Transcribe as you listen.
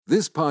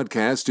This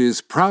podcast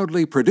is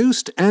proudly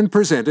produced and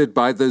presented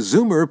by the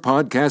Zoomer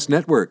Podcast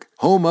Network,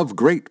 home of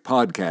great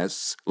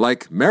podcasts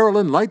like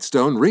Marilyn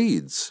Lightstone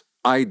Reads,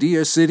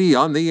 Idea City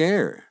on the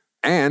Air,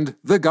 and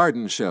The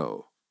Garden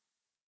Show.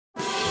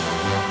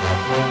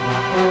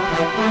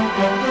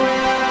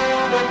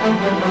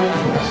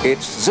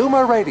 It's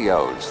Zoomer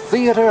Radio's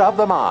Theater of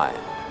the Mind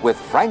with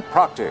Frank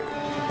Proctor.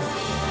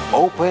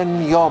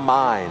 Open your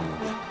mind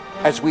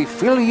as we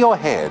fill your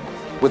head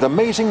with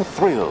amazing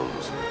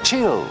thrills,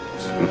 chills,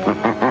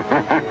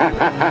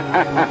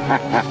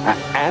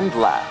 and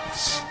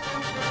laughs.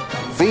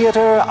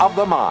 Theater of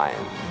the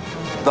Mind.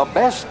 The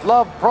best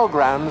love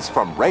programs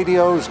from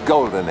radio's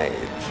golden age.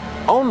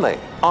 Only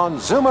on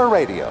Zoomer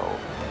Radio.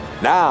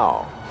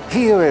 Now,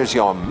 here is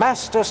your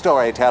master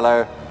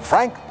storyteller,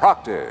 Frank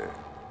Proctor.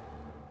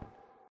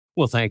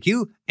 Well, thank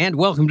you, and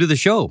welcome to the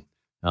show.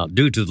 Now,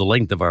 due to the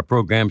length of our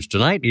programs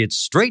tonight, it's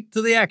straight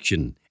to the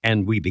action,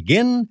 and we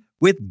begin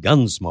with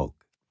Gunsmoke.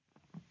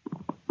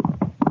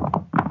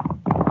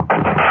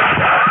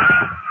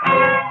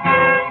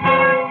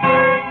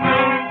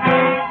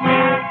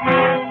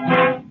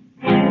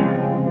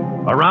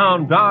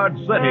 Around Dodge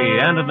City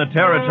and in the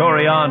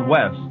territory on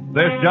west,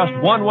 there's just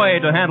one way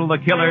to handle the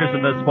killers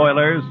and the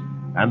spoilers,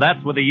 and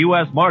that's with the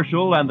U.S.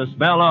 Marshal and the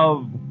smell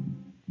of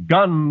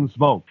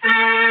Gunsmoke.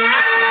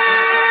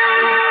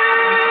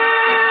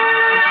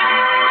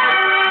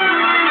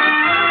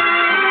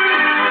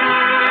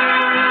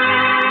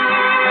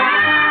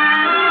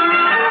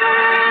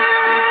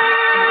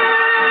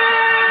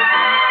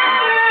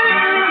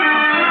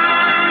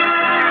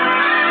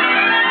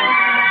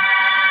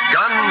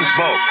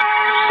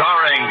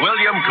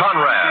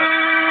 Conrad,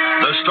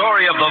 the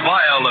story of the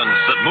violence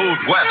that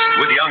moved west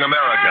with young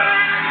America,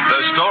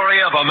 the story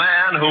of a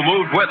man who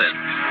moved with it.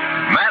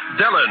 Matt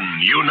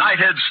Dillon,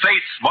 United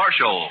States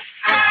Marshal.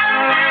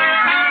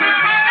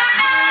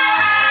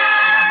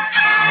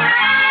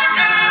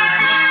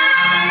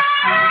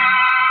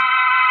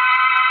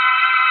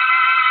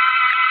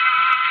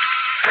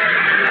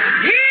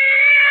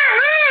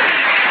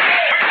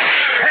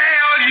 Hey,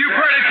 all you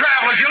pretty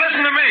travelers, you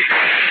listen to me.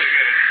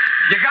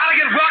 You gotta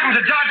get welcome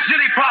to Dodge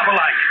City proper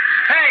like.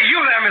 Hey, you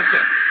there,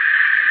 mister.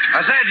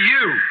 I said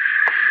you.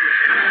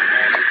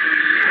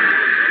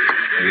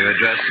 You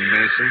addressing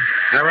me, sir?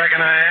 I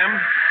reckon I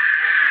am.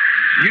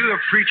 You a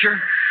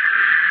preacher?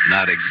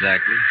 Not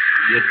exactly.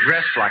 You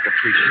dress like a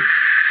preacher.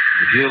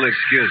 If you'll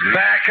excuse me.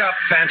 Back up,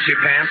 fancy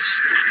pants.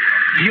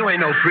 You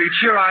ain't no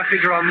preacher. I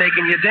figure on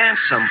making you dance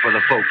some for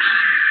the folks.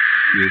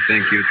 You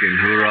think you can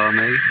hoorah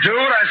me? Dude,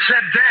 I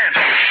said dance.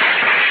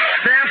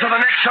 Dance or the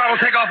next shot will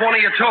take off one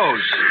of your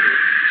toes.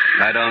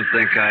 I don't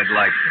think I'd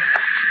like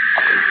that.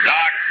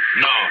 Doc,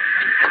 no.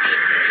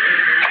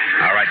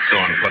 All right,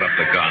 Thorne, put up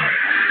the gun.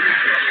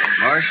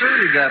 Marshal,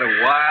 you got a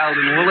wild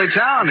and woolly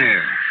town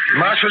here.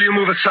 Marshal, you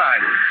move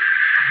aside.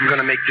 I'm going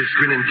to make this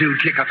grinning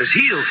dude kick up his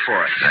heels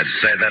for us. I'd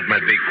say that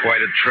might be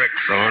quite a trick,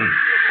 Thorne.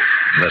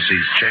 Unless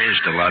he's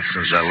changed a lot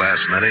since I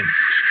last met him.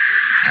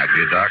 Have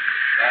you, Doc?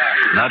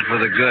 Not for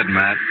the good,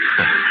 Matt.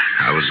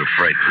 I was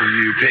afraid.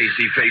 You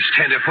pasty-faced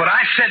tenderfoot.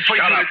 I said for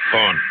you... Shut up,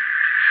 Thorne.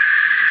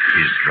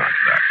 He's drunk,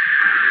 Doc.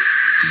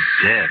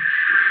 He's dead.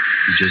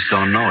 You just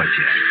don't know it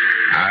yet.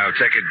 I'll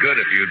take it good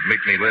if you'd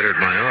meet me later at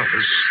my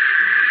office.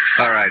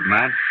 All right,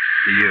 Matt.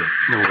 To you.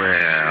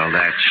 Well,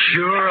 that's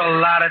sure a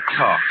lot of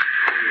talk.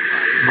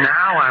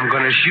 Now I'm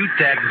going to shoot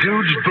that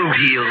dude's boot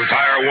heels.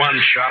 Fire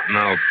one shot and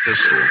I'll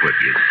pistol whip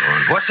you,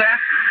 Thorne. What's that?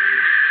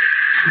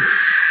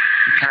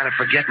 You're kind of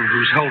forgetting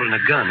who's holding a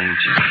gun,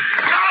 ain't you?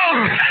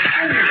 Oh!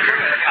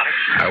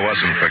 I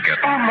wasn't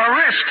forgetting. Oh, my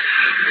wrist.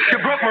 You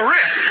broke my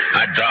wrist.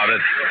 I doubt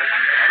it.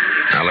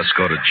 Now let's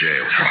go to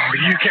jail. Oh,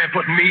 you can't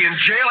put me in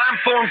jail. I'm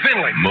Thorne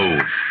Finley.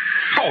 Move.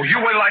 Oh, you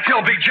wait till I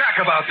tell Big Jack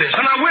about this,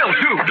 and I will,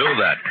 too. Do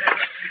that.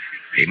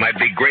 He might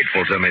be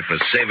grateful to me for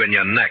saving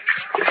your neck.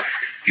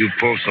 You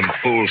pulled some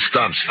fool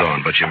stunts,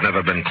 Thorne, but you've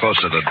never been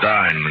closer to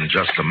dying than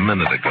just a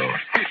minute ago.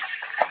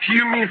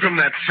 You mean from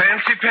that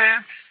fancy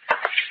pants?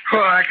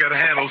 Oh, I could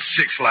handle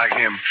 6 like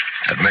him.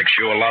 That makes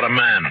you a lot of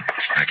man.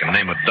 I can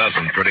name a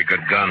dozen pretty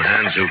good gun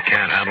hands who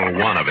can't handle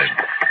one of it.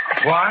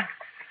 What?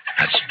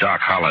 That's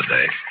Doc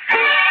Holliday.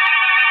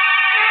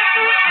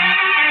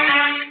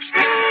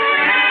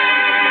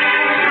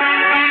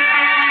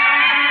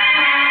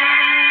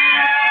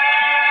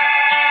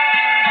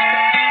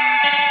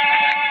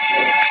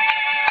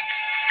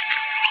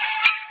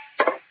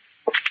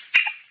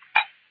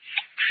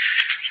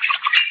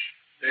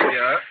 There you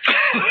are.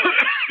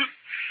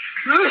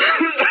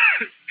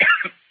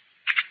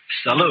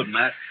 Salute,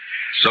 Matt.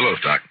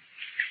 Salute, Doc.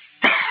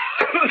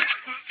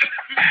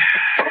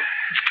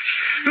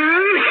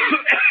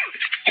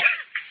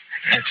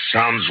 That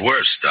sounds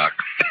worse, Doc.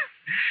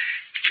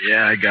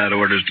 Yeah, I got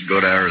orders to go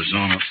to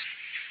Arizona.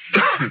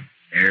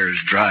 Air's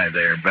dry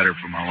there, better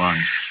for my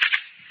lungs.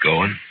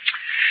 Going?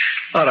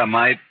 Thought I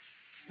might.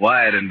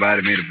 Wyatt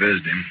invited me to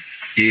visit him.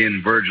 He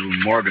and Virgil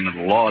and Morgan of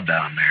the law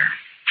down there.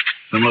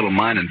 Some little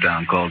mining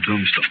town called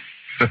Tombstone.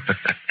 Well,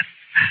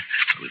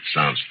 it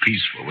sounds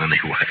peaceful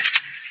anyway.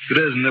 If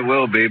it isn't, it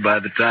will be by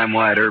the time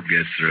White Earp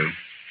gets through.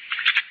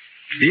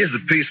 He is the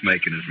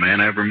peacemakingest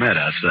man I ever met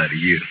outside of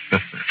you.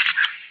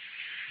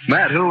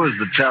 Matt, who was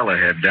the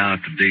tellerhead down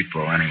at the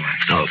depot anyway?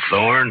 No,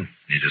 Thorne.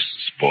 He's just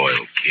a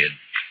spoiled kid.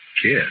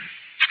 Kid?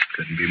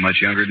 Couldn't be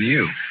much younger than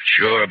you.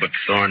 Sure, but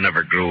Thorne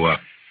never grew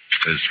up.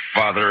 His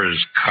father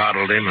has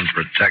coddled him and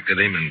protected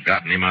him and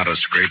gotten him out of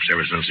scrapes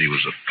ever since he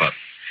was a pup.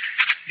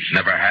 He's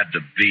never had to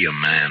be a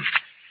man.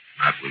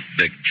 Not with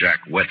Big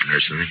Jack wet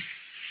nursing him.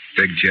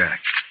 Big Jack.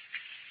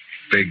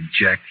 Big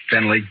Jack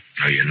Finley.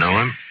 Oh, you know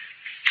him?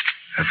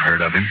 I've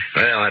heard of him.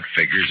 Well, that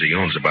figures. He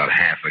owns about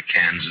half of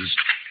Kansas.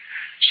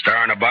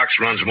 Star in a box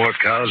runs more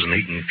cows than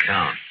he can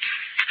count.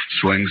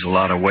 Swings a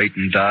lot of weight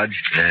in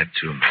Dodge? Yeah,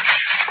 too much.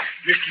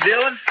 Mr.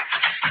 Dillon?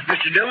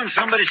 Mr. Dillon,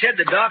 somebody said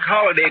that Doc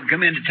Holliday had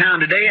come into town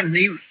today and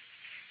he...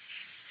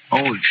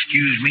 Oh,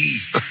 excuse me.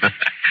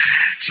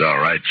 It's all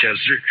right,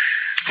 Chester.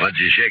 Why'd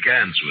you shake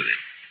hands with him?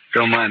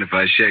 Don't mind if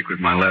I shake with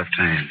my left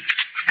hand.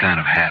 It's a kind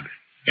of habit.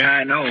 Yeah,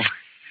 I know.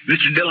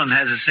 Mr. Dillon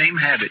has the same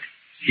habit.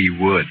 He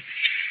would.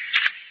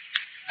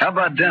 How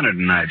about dinner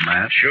tonight,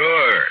 Matt?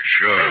 Sure.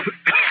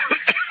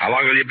 How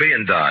long will you be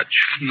in Dodge?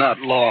 Not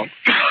long.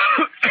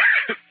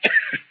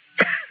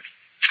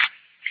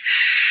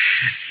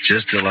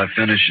 Just till I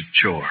finish a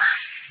chore.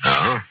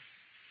 Oh?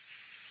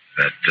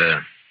 That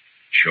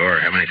chore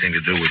have anything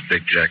to do with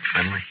Big Jack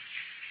Finley?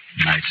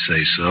 Might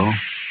say so.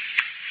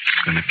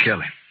 Gonna kill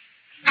him.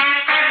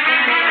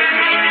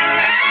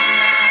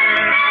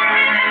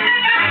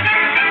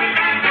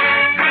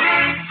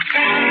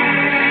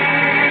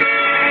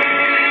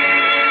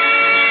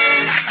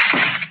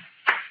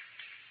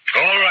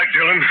 All right,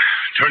 Dillon.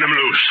 Turn him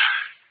loose.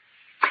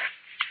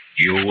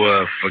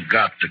 You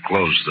forgot to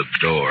close the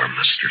door,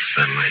 Mr.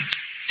 Finley.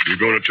 You're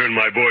going to turn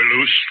my boy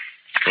loose,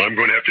 or I'm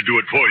going to have to do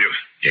it for you.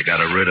 You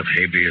got a writ of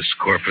habeas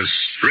corpus?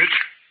 Writ?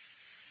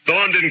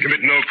 Thorne didn't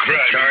commit no crime.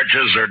 The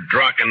charges are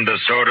drunken,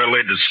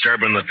 disorderly,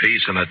 disturbing the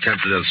peace, and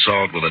attempted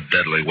assault with a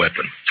deadly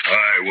weapon.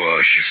 I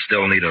was. You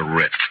still need a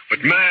writ.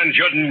 But, man,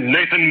 Judd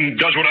Nathan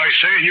does what I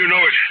say, and you know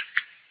it.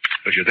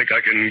 Don't you think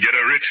I can get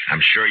a writ?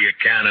 I'm sure you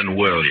can and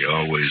will. You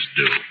always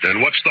do.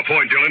 Then what's the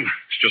point, Dillon?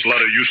 It's just a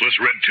lot of useless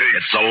red tape.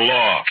 It's the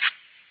law.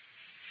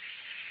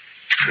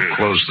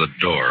 Close the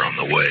door on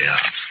the way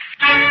out.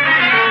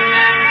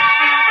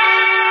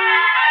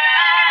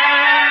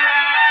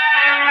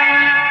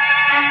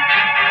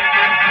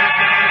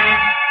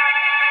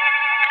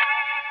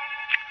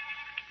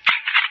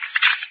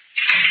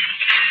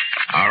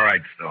 All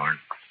right, Thorne.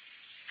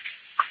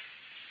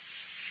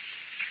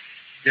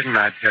 Didn't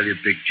I tell you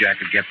Big Jack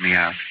would get me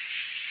out?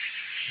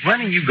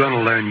 When are you going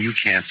to learn you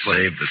can't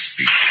Save the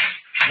speech.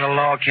 The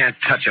law can't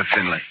touch a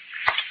Finley.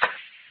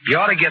 You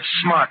ought to get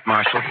smart,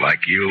 Marshal.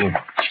 Like you?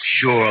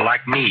 Sure,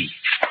 like me.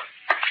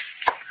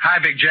 Hi,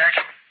 Big Jack.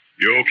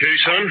 You okay,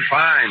 son?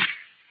 Fine.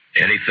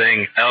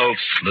 Anything else,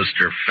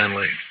 Mr.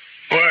 Finley?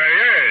 Why,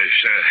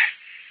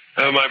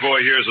 yes. My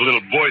boy here is a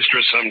little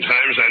boisterous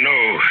sometimes, I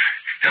know.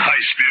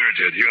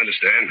 High-spirited, you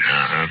understand?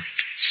 Uh-huh.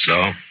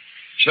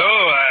 So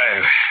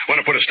I want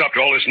to put a stop to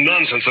all this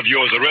nonsense of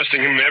yours,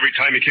 arresting him every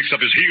time he kicks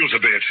up his heels a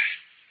bit.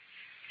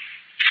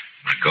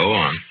 Go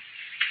on.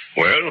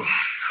 Well,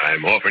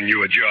 I'm offering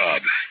you a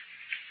job.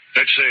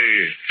 Let's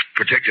say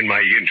protecting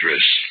my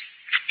interests.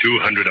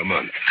 $200 a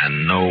month.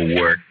 And no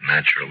work,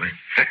 naturally.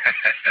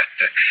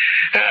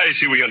 I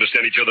see we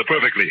understand each other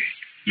perfectly.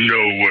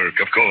 No work,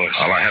 of course.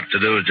 All I have to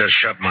do is just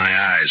shut my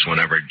eyes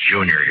whenever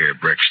Junior here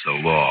breaks the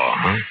law,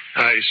 huh?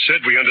 I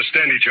said we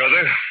understand each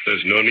other.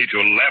 There's no need to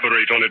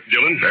elaborate on it,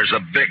 Dillon. There's a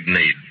big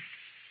need.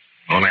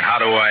 Only how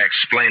do I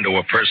explain to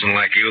a person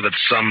like you that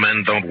some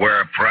men don't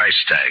wear a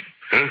price tag?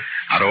 Huh?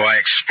 How do I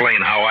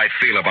explain how I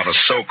feel about a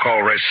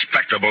so-called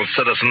respectable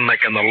citizen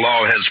making the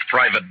law his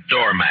private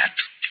doormat?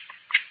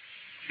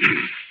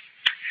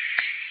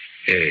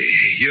 Hey,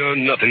 you're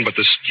nothing but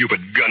the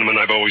stupid gunman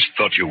I've always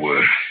thought you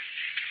were.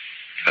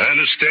 I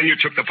understand you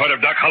took the part of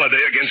Doc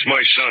Holliday against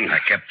my son. I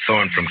kept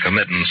Thorne from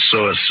committing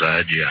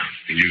suicide, yeah.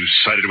 You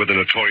sided with a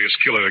notorious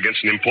killer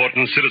against an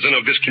important citizen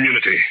of this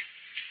community.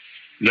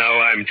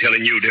 Now I'm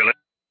telling you, Dillon,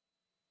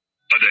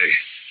 Holliday,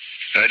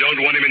 I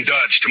don't want him in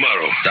Dodge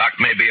tomorrow. Doc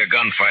may be a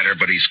gunfighter,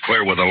 but he's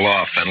clear with the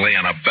law, Finley,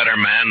 and a better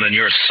man than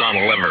your son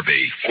will ever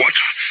be. What?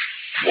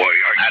 Why,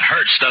 That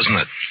hurts, doesn't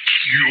it?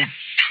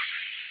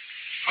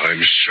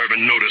 I'm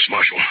serving notice,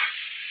 Marshal.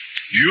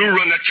 You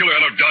run that killer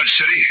out of Dodge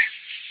City,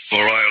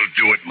 or I'll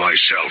do it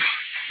myself.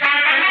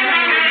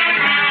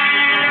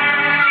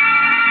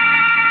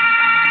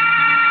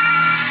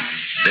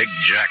 Big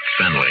Jack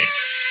Finley,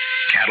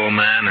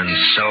 cattleman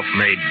and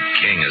self-made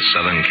king of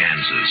southern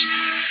Kansas.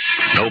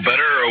 No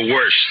better or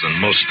worse than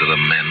most of the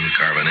men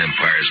carving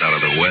empires out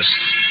of the West.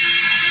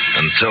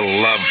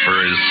 Until love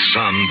for his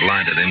son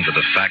blinded him to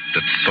the fact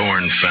that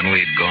Thorne Finley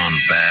had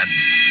gone bad.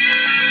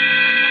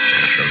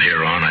 And from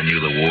here on, I knew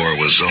the war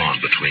was on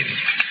between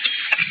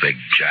Big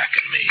Jack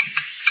and me.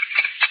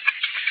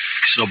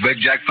 So Big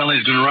Jack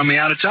Finley's going to run me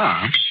out of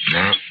town, huh?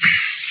 No,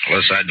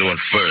 unless I do it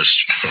first.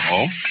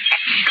 Oh?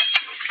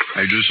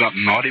 I do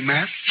something naughty,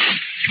 Matt?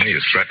 You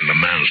threatened a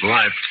man's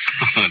life.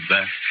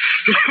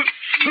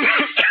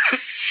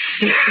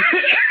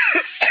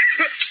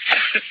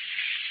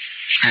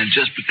 And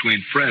just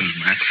between friends,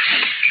 man.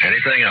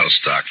 Anything else,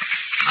 Doc?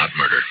 Not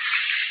murder.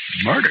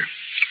 Murder?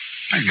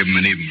 I can give him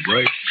an even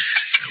break.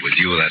 With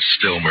you, that's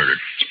still murder.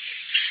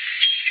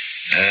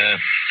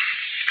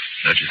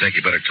 Don't you think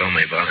you better tell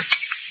me about it?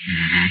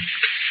 Mm-hmm.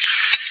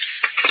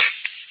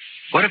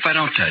 What if I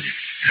don't tell you?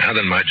 Now,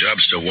 then my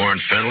job's to warn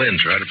Fenley and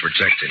try to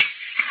protect him.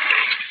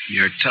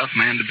 You're a tough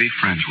man to be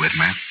friends with,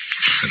 Matt.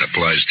 It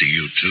applies to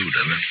you, too,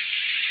 doesn't it?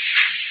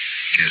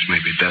 Guess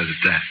maybe it does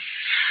at that.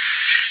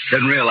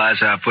 Didn't realize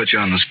how I put you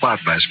on the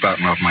spot by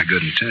spouting off my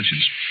good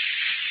intentions.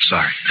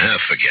 Sorry.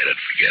 Forget it.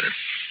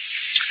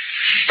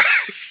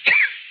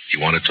 You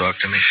want to talk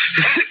to me?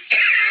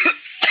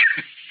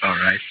 All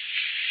right.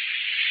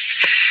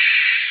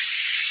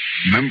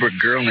 Remember a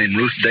girl named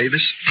Ruth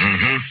Davis?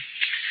 Mm-hmm.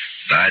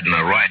 Died in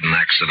a riding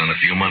accident a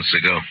few months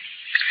ago.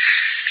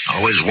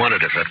 Always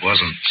wondered if it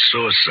wasn't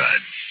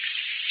suicide.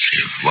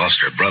 She lost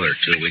her brother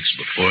 2 weeks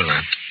before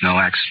that. No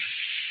accident.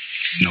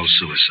 No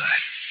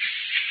suicide.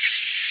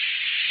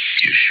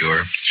 You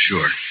sure?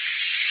 Sure.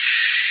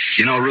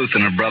 You know, Ruth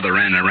and her brother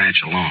ran the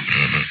ranch alone.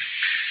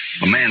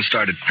 Mm-hmm. A man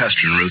started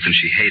pestering Ruth, and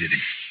she hated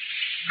him.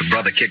 Her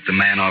brother kicked the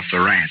man off the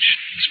ranch.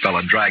 This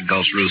fella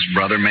dry-gulched Ruth's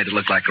brother, made it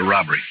look like a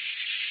robbery.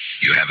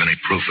 You have any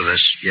proof of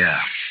this?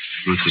 Yeah.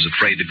 Ruth was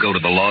afraid to go to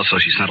the law, so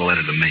she sent a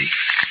letter to me.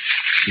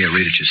 Here,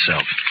 read it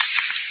yourself.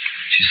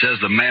 She says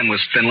the man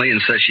was Finley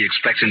and says she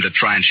expects him to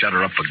try and shut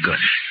her up for good.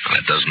 Well,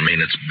 that doesn't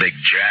mean it's Big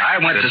Jack. I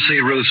went to see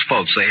Ruth's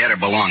folks. They had her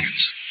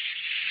belongings.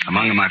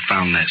 Among them, I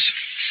found this.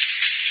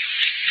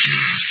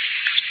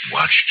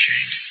 Watch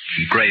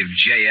chain. Engraved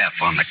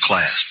JF on the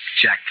clasp.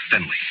 Jack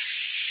Finley.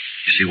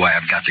 You see why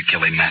I've got to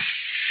kill him, Matt?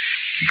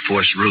 He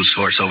forced Ruth's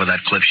horse over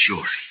that cliff,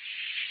 sure.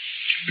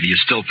 But do you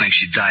still think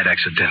she died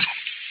accidental?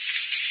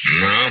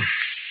 No.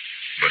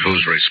 But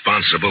who's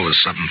responsible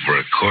is something for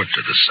a court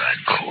to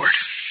decide. Court?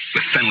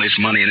 With Finley's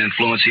money and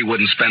influence, he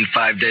wouldn't spend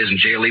 5 days in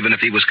jail even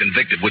if he was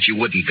convicted, which he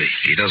wouldn't be.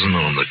 He doesn't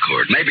own the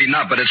court. Maybe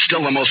not, but it's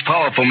still the most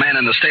powerful man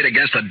in the state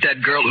against a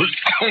dead girl whose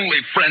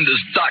only friend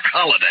is Doc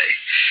Holliday.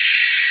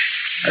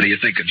 How do you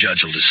think a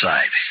judge will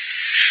decide?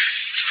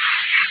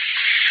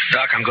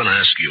 Doc, I'm going to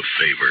ask you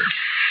a favor.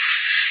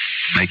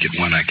 Make it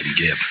one I can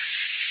give.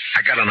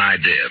 I got an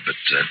idea, but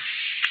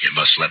you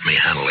must let me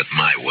handle it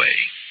my way.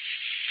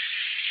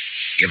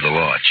 Give the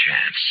law a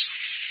chance.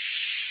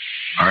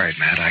 All right,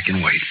 Matt, I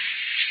can wait.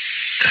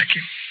 Thank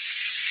you.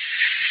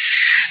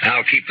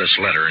 I'll keep this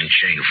letter and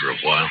chain for a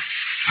while.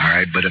 All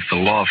right, but if the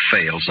law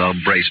fails, I'll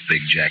brace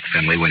Big Jack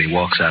Finley when he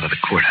walks out of the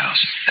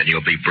courthouse. And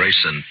you'll be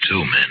bracing 2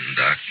 men,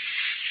 Doc.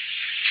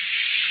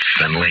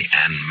 Finley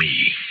and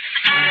me.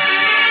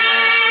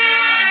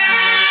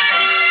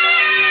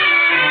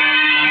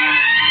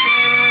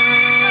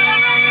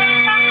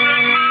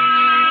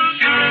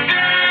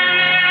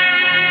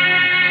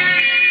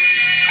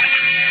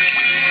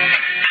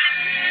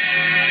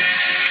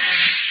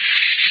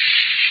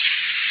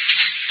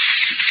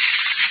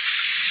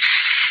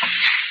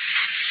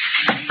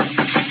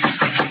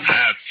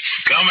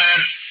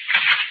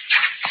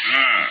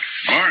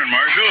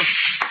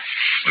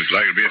 Looks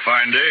like it'll be a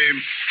fine day.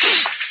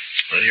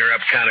 Well, you're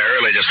up kind of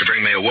early just to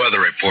bring me a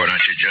weather report,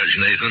 aren't you, Judge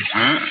Nathan?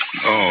 Huh?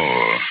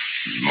 Oh,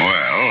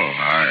 well,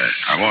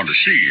 I want to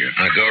see you.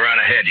 Now, go right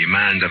ahead. You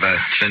mind if I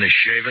finish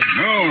shaving?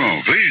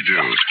 No, please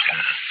do.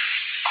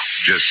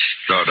 Just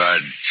thought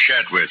I'd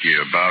chat with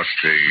you about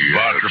the...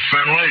 About the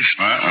Finleys?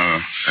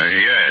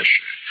 Yes.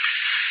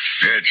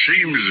 It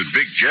seems that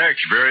Big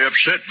Jack's very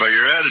upset by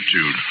your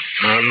attitude.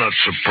 I'm not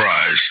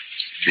surprised.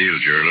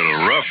 Feels you're a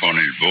little rough on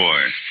his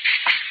boy.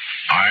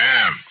 I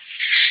am.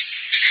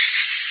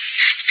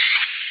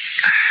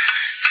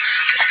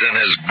 Then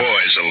his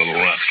boy's a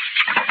little rough.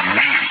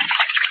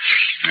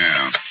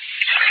 Yeah.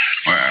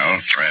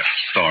 Well, perhaps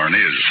Thorne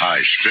is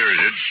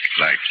high-spirited,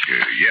 like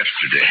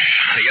yesterday.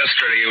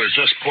 Yesterday he was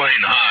just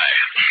plain high.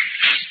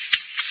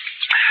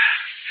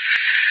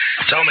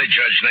 Tell me,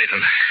 Judge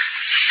Nathan,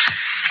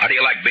 how do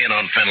you like being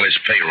on Finley's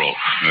payroll?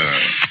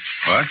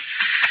 What?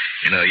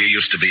 You know, you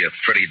used to be a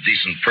pretty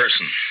decent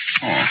person.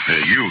 Oh,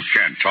 you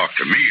can't talk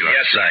to me like...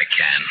 Yes, I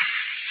can.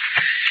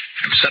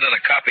 I'm sending a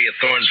copy of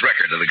Thorne's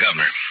record to the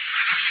governor.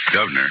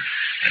 Governor?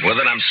 And with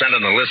it, I'm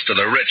sending a list of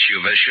the writs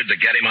you've issued to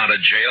get him out of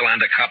jail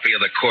and a copy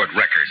of the court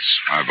records.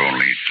 I've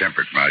only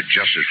tempered my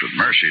justice with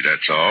mercy,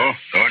 that's all.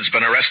 Thorne's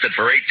been arrested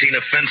for 18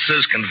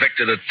 offenses,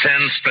 convicted of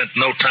 10, spent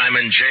no time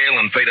in jail,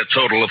 and paid a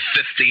total of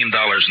 $15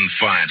 in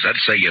fines. I'd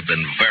say you've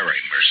been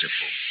very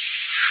merciful.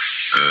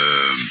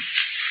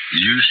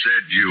 You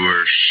said you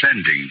were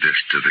sending this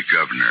to the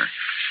governor.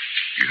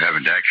 You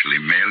haven't actually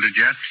mailed it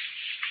yet?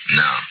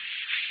 No.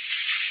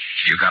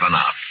 You got an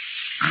out.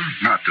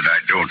 Not that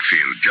I don't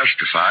feel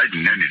justified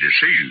in any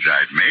decisions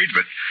I've made,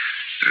 but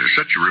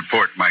such a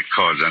report might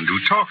cause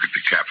undue talk at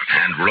the Capitol.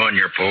 And ruin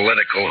your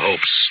political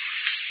hopes.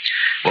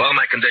 Well,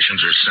 my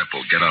conditions are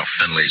simple. Get off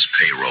Finley's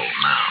payroll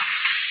now.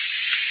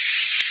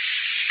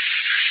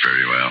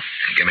 Very well.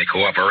 And give me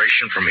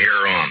cooperation from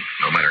here on,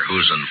 no matter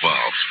who's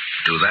involved.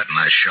 Do that and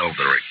I shelve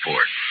the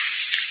report.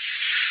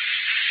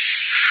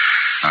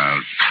 I'll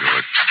do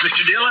it.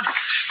 Mr. Dillon,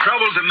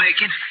 trouble's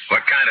a-making.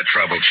 What kind of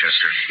trouble,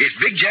 Chester? It's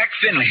Big Jack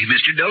Finley,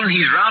 Mr. Dillon.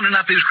 He's rounding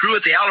up his crew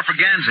at the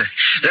Alfraganza.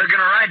 They're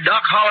going to ride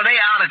Doc Holliday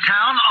out of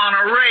town on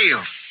a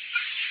rail.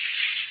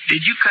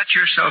 Did you cut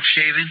yourself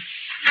shaving?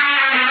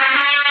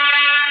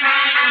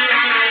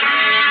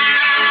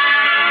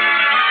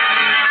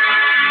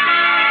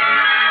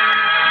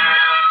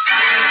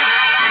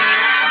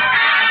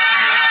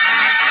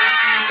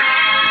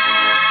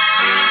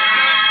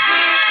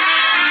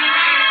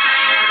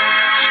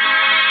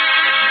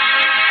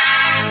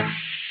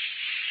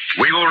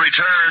 We will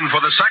return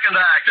for the second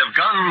act of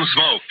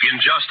Gunsmoke in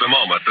just a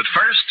moment. But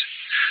first,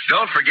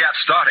 don't forget,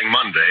 starting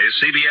Monday,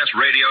 CBS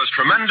Radio's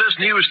tremendous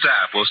news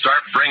staff will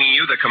start bringing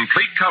you the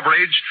complete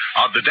coverage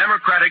of the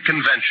Democratic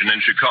Convention in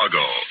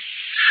Chicago.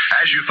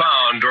 As you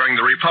found during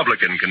the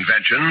Republican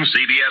Convention,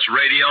 CBS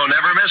Radio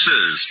never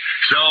misses.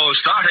 So,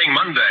 starting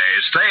Monday,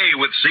 stay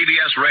with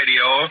CBS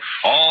Radio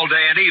all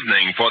day and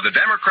evening for the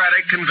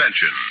Democratic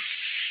Convention.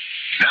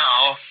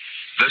 Now,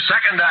 the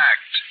second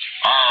act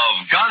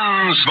of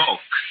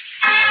Gunsmoke.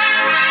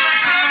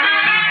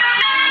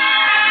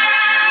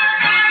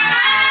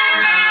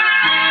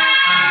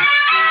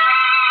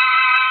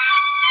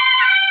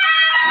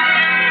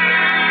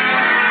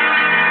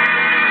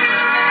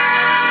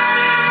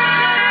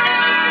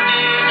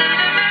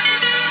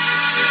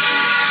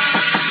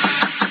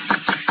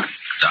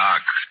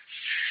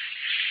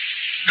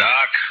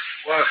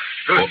 What?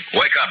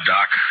 Wake up,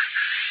 Doc.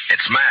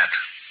 It's Matt.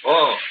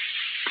 Oh.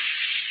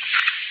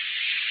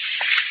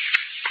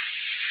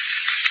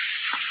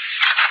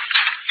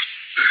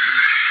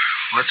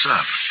 What's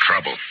up?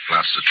 Trouble.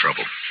 Lots of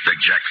trouble. Big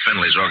Jack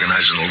Finley's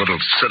organizing a little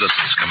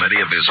citizens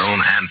committee of his own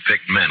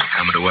hand-picked men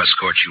coming to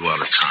escort you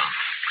out of town.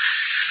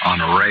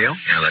 On a rail?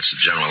 Yeah, that's the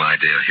general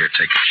idea. Here,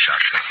 take a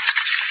shotgun.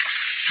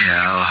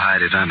 Yeah, I'll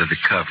hide it under the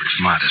covers,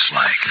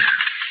 modest-like.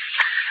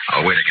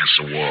 I'll wait against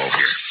the wall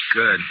here.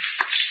 Good.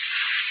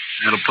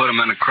 That'll put him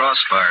in a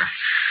crossfire.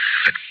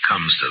 If it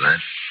comes to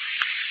that.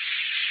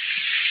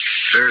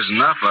 There's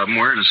enough of them,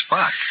 we're in a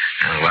spot.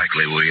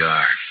 Likely we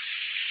are.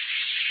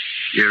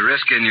 You're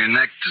risking your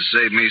neck to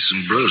save me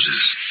some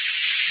bruises.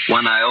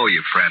 One I owe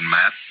you, friend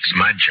Matt. It's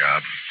my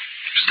job.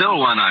 Still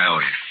one I owe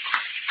you.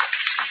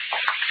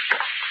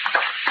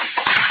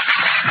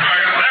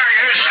 There he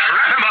is.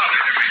 Wrap him up.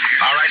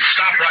 All right,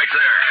 stop right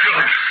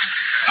there.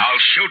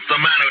 I'll shoot the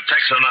man who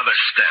takes another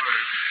step.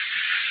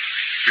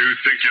 You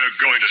think you're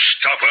going to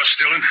stop us,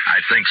 Dillon?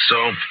 I think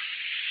so.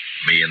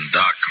 Me and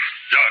Doc.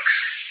 Doc.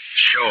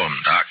 Show him,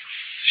 Doc.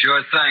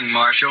 Sure thing,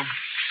 Marshal.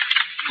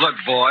 Look,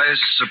 boys,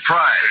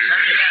 surprise.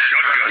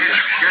 Shotgun.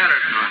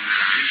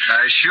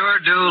 I sure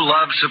do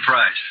love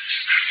surprises.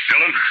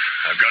 Dillon,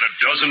 I've got a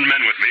dozen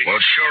men with me.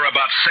 Well, sure,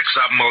 about 6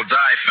 of them will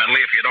die,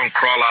 Finley, if you don't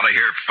crawl out of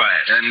here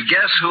fast. And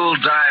guess who'll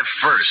die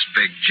first,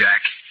 Big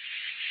Jack?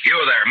 You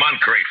there,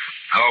 Moncrief.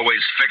 I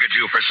always figured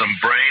you for some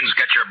brains.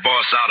 Get your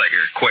boss out of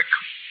here, quick.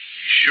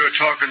 Sure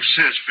talking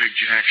sense, Big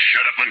Jack.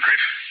 Shut up,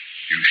 Moncrief.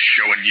 You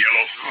showing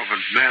yellow. Oh,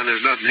 but man,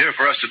 there's nothing here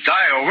for us to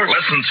die over.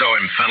 Listen to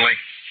him, Finley.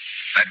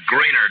 That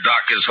greener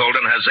Doc is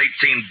holding has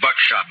 18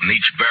 buckshot in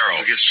each barrel.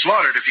 He'll get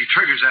slaughtered if he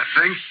triggers that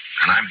thing.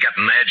 And I'm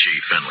getting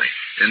edgy, Finley.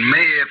 And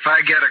me, if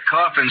I get a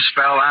coughing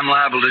spell, I'm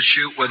liable to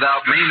shoot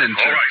without meaning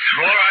to. All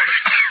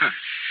right.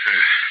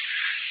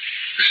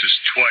 This is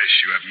twice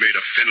you have made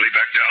a Finley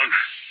back down.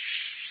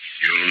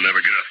 You'll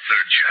never get a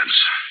third chance.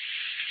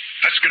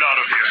 Let's get out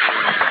of here.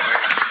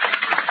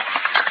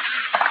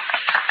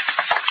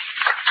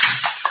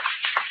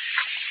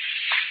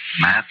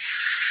 Matt,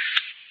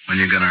 when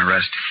you going to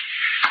arrest him?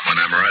 When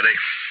I'm ready.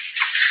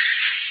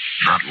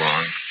 Not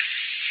long.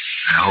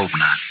 I hope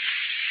not.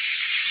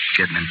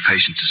 Getting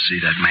impatient to see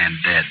that man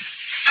dead.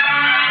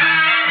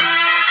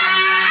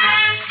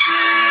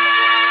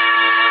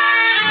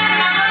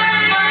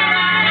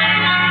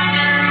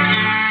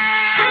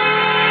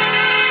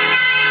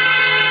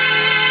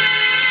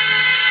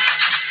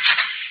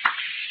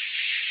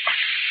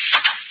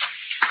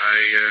 I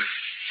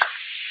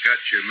got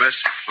your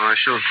message,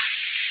 Marshal.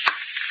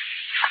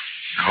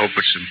 I hope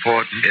it's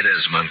important. It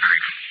is,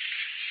 Moncrief.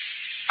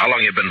 How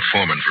long you been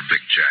foreman for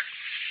Big Jack?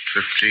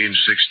 15,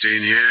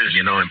 16 years.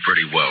 You know him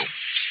pretty well.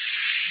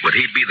 Would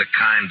he be the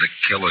kind to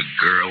kill a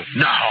girl?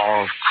 No,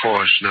 of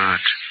course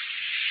not.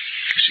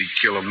 Guess he'd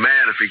kill a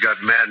man if he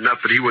got mad enough,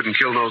 but he wouldn't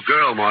kill no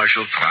girl,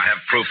 Marshal. Well, I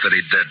have proof that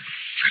he did.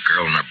 A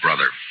girl and her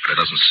brother, but it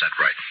doesn't set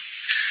right.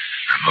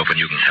 I'm hoping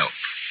you can help.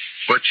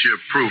 What's your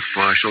proof,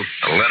 Marshal?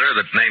 A letter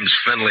that names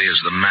Finley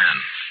as the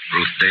man.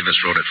 Ruth Davis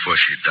wrote it before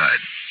she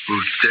died.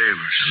 Ruth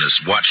Davis. And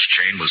this watch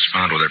chain was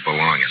found with her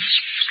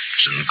belongings.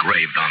 It's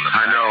engraved on the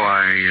back. I know.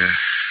 I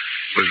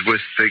was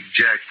with Big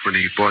Jack when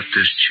he bought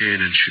this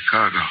chain in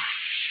Chicago.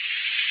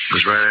 It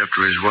was right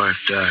after his wife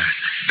died.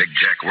 Big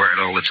Jack wear it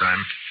all the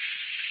time?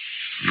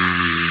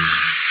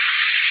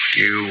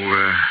 You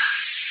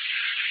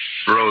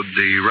rode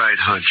the right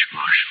hunch,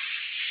 Marshal.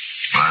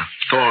 What?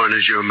 Thorne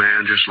is your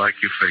man, just like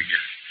you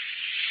figured.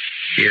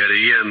 He had a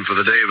yen for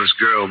the Davis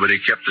girl, but he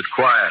kept it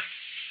quiet.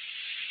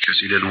 Guess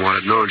he didn't want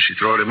it known she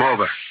throwed him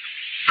over.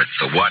 But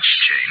the watch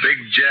chain.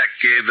 Big Jack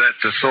gave that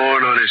to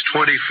Thorne on his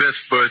 25th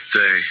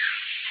birthday.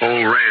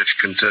 Whole ranch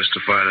can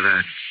testify to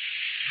that.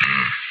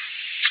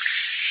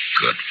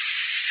 Good.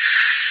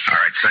 All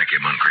right, thank you,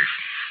 Moncrief.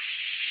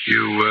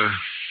 You,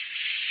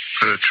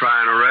 gonna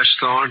try and arrest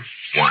Thorne?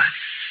 Why?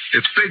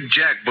 If Big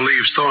Jack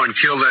believes Thorne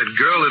killed that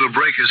girl, it'll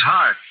break his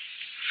heart.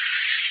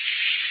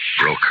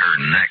 Broke her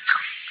neck.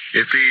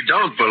 If he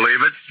don't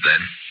believe it,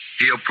 Then?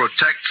 he'll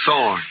protect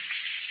Thorne.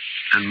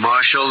 And,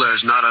 Marshal,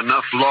 there's not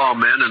enough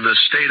lawmen in the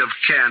state of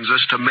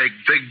Kansas to make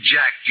Big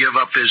Jack give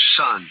up his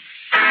son.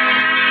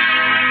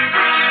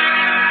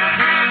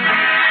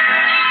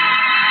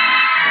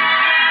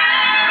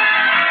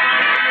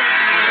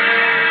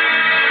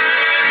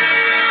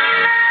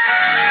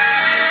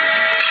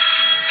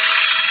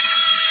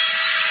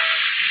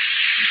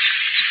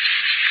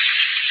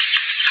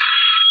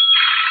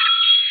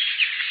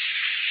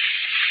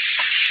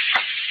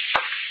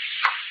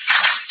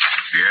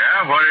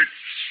 Yeah, what it...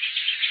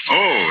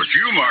 Oh, it's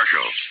you,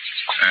 Marshal.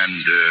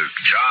 And,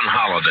 John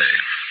Holliday.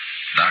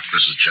 Doc,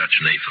 this is Judge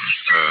Nathan.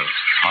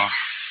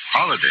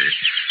 Holiday?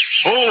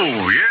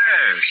 Oh,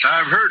 yes,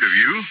 I've heard of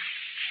you.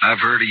 I've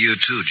heard of you,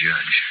 too,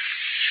 Judge.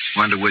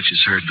 Wonder which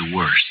has heard the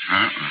worst.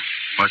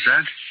 What's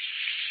that?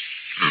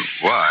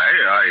 Why,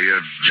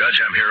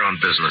 Judge, I'm here on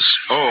business.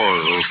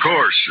 Oh, of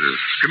course.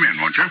 Come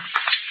in, won't you?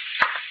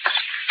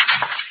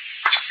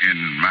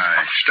 In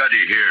my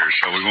study here,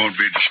 so we won't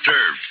be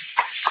disturbed.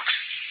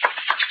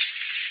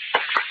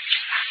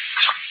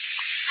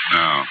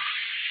 Now,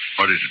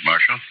 what is it,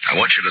 Marshal? I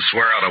want you to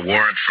swear out a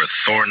warrant for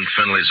Thorne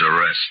Finley's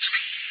arrest.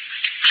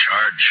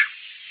 Charge,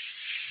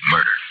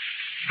 murder.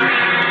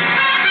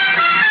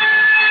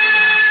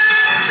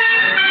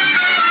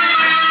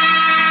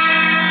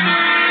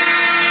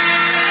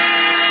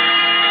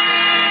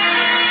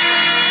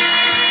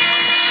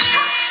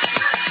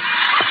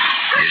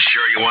 You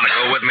sure you want to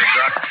go with me,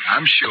 Doc?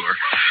 I'm sure.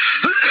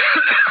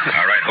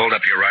 All right, hold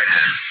up your right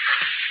hand.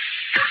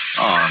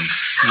 Oh,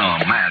 no,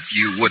 Matt,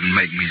 you wouldn't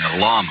make me a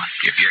lawman.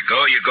 If you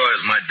go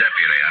as my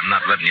deputy. I'm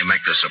not letting you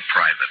make this a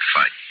private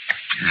fight.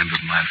 And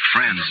with my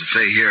friends, if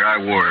they hear I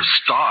wore a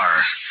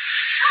star...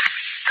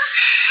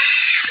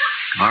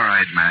 All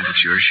right, Matt,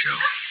 it's your show.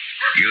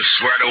 You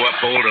swear to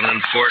uphold and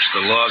enforce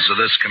the laws of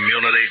this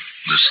community,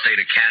 the state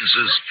of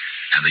Kansas,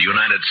 and the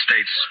United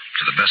States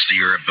to the best of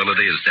your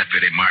ability as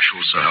deputy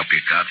marshal, so help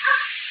you God?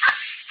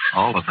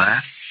 All of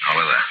that? All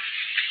of that.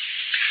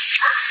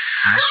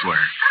 I swear.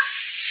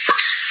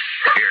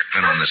 Here,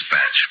 pin on this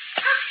badge.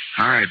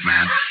 All right,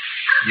 man.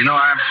 You know,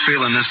 I'm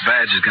feeling this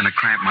badge is going to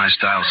cramp my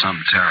style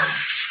something terrible.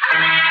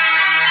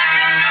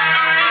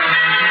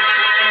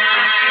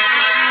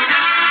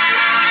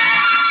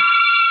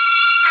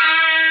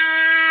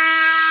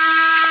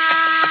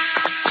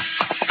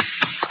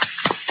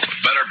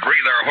 Better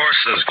breathe our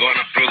horses going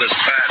up through this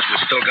pass. We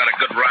still got a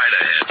good ride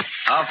ahead.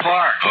 How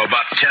far? Oh,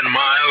 about 10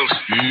 miles.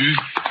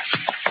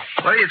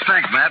 What do you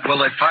think, Matt? Will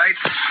they fight?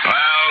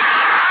 Well...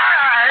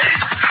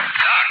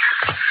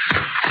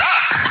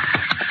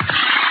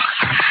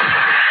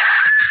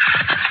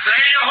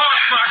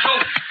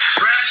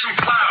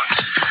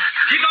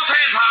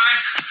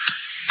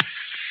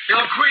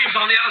 Queen's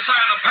on the other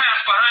side of the pass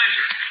behind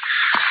you.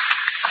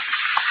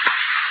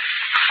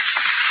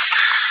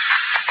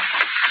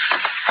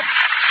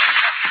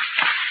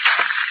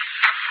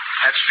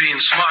 That's being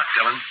smart,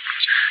 Dillon.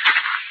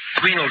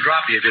 Queen will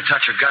drop you if you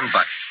touch a gun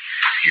butt.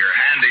 You're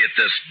handy at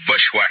this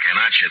bushwhacking,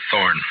 aren't you,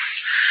 Thorne?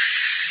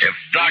 If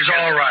Doc He's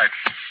all right.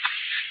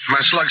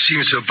 My slug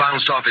seems to have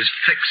bounced off his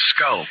thick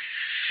skull.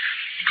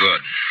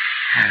 Good.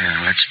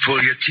 Yeah, let's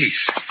pull your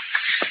teeth.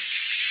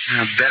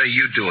 Better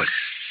you do it.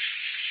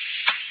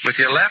 With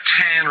your left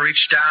hand,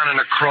 reach down and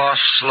across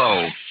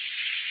slow.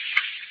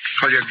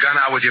 Pull your gun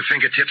out with your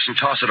fingertips and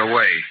toss it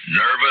away.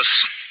 Nervous?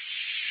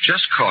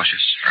 Just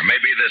cautious. Or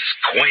maybe this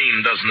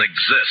queen doesn't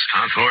exist,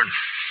 huh, Thorne?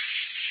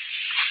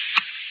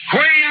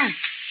 Queen!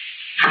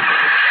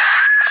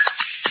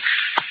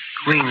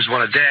 Queen's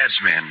one of Dad's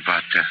men,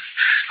 but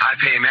I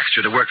pay him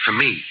extra to work for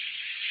me.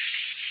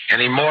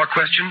 Any more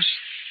questions?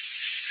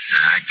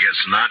 I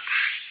guess not.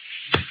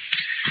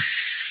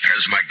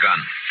 There's my gun.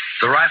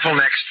 The rifle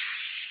next.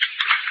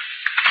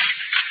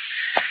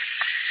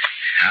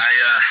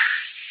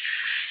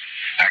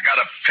 I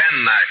got a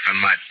penknife in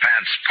my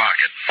pants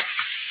pocket.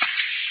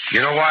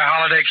 You know why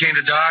Holliday came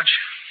to Dodge?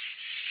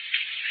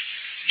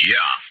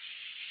 Yeah.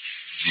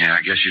 Yeah,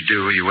 I guess you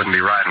do. You wouldn't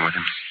be riding with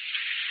him.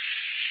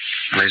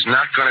 Well, he's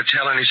not going to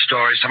tell any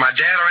stories to my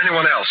dad or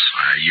anyone else.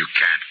 You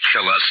can't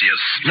kill us, you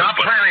stupid... Not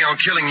planning on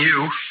killing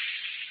you.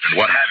 And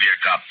what have you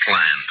got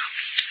planned?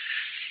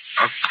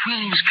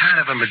 Queen's kind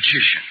of a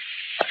magician.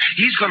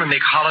 He's going to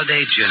make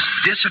Holliday just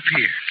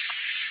disappear.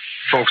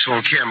 Folks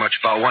won't care much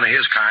about one of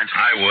his kind.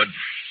 I would.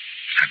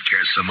 I'd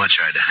care so much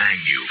I'd hang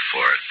you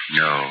for it.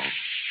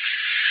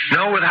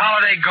 No, with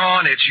Holliday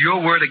gone, it's your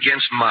word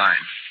against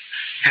mine.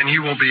 And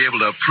you won't be able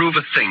to prove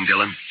a thing,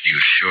 Dillon. You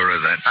sure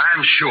of that?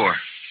 I'm sure.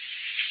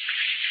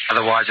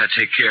 Otherwise, I'd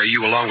take care of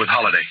you along with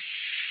Holliday.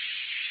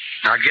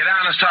 Now get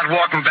on and start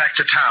walking back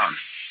to town.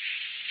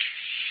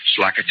 It's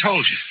like I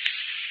told you.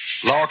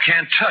 Law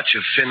can't touch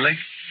you, Finley.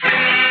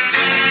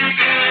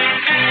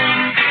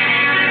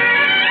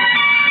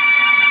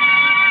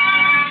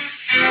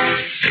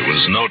 It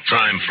was no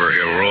time for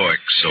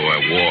heroics, so I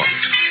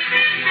walked.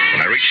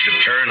 When I reached a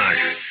turn, I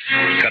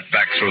cut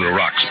back through the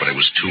rocks, but it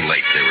was too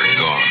late. They were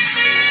gone.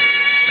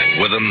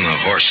 And with them, the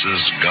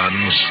horses,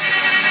 guns,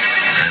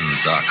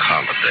 and Doc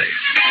Holliday.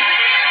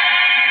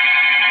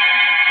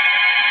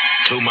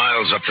 2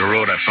 miles up the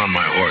road, I found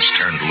my horse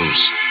turned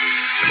loose.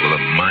 And with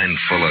a mind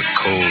full of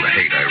cold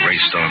hate, I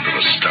raced on to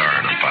the Star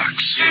in a box.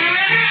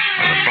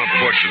 On the front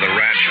porch of the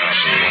ranch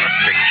house was one of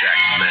Big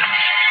Jack's men.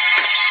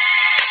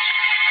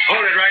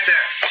 Hold it right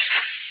there.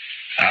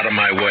 Out of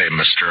my way,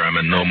 mister. I'm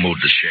in no mood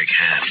to shake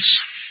hands.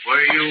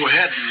 Where you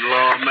heading,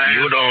 lawman?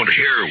 You don't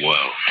hear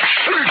well.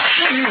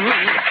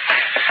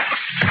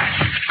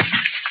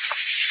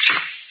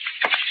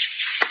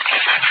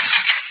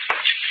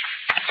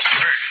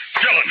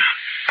 Dillon.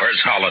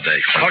 Where's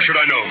Holliday? How should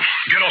I know?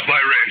 Get off my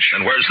ranch.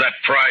 And where's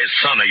that prize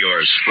son of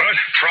yours? What?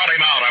 Trot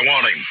him out. I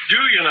want him. Do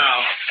you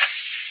now?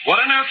 What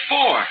on earth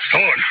for?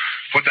 Thorne,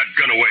 put that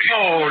gun away.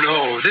 Oh,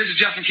 no. This is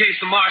just in case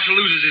the marshal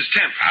loses his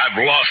temper. I've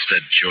lost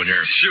it,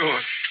 Junior.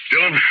 Sure.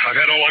 Dillon, I've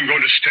had all I'm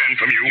going to stand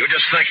from you. You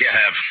just think you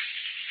have.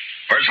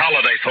 Where's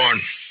Holliday, Thorne?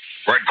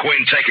 Where'd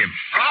Queen take him?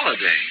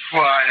 Holiday?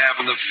 Why, I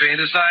haven't the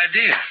faintest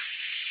idea.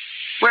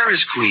 Where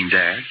is Queen,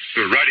 Dad?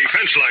 The riding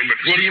fence line, but...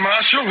 See,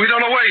 Marshal, we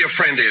don't know where your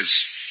friend is.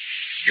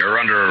 You're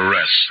under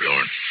arrest,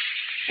 Thorne.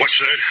 What's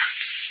that?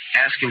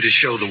 Ask him to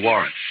show the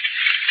warrant.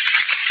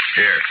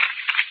 Here.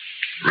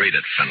 Read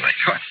it, Finley.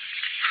 What?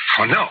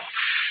 Oh, no.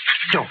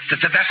 No,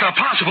 that's not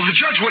possible. The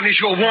judge wouldn't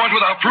issue a warrant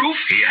without proof.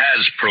 He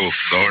has proof,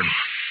 Thorne.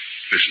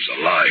 This is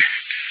a lie.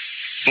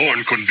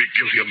 Thorne couldn't be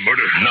guilty of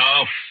murder.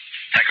 No.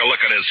 Take a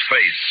look at his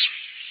face.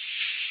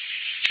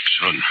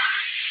 Son.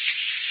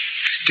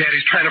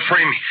 Daddy's trying to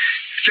frame me.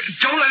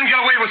 Don't let him get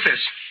away with this.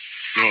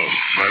 No,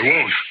 I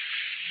won't.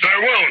 I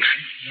won't.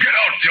 Get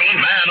out, Dillon.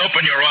 Man,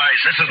 open your eyes.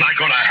 This is not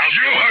going to help.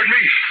 You heard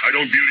me. I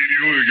don't believe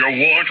you, your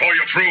warrant, or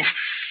your proof.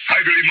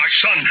 I believe my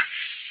son.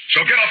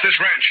 So get off this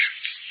ranch.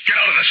 Get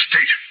out of the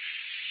state.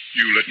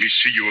 You let me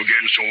see you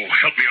again, so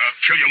help me, I'll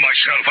kill you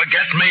myself.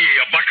 Forget me.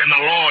 You're bucking the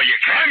law. You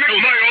can't. I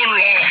make my own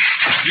law.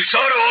 So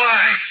do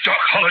I.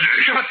 Doc Holliday.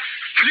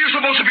 But you're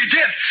supposed to be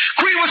dead.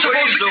 Queen was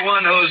supposed He's to... the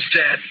one who's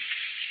dead.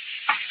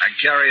 I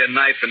carry a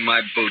knife in my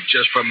boot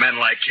just for men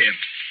like him.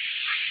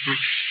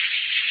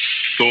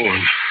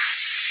 Thorne,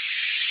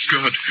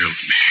 God help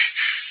me.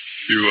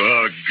 You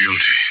are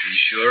guilty. He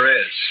sure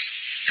is.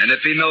 And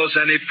if he knows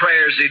any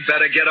prayers, he'd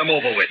better get them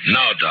over with.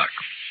 No, Doc.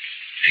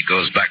 He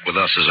goes back with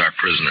us as our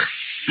prisoner.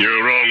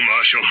 You're wrong,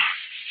 Marshal.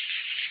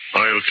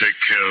 I'll take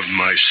care of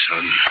my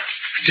son.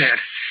 Dad.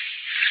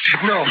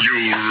 No. You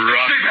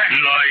rotten,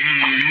 lying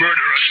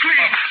murderer.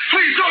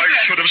 Please don't.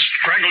 I should have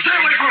strangled you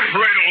in the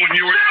cradle when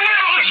you were...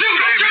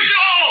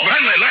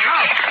 Finley, look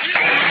out!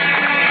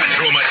 I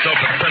threw myself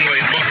at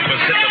Finley, and both of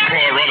us hit the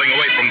floor, rolling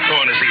away from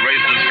Thorne as he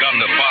raised his gun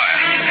to fire.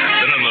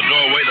 Then in the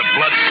doorway, the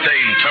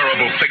blood-stained,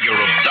 terrible figure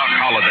of Doc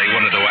Holliday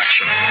went into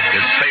action.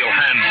 His pale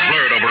hands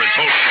blurred over his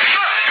holster.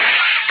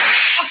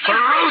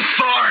 Ruth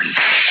Thorne!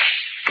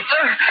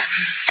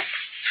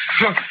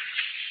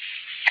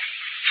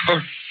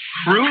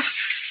 Ruth?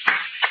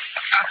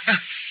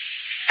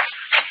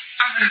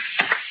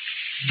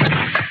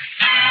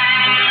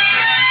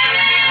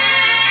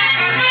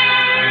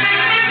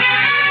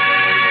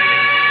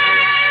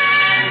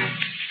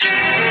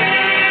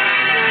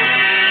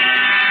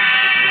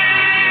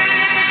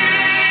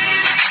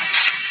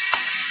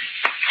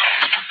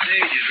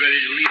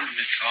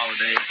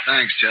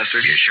 Thanks, Chester.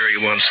 You sure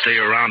you want to stay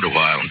around a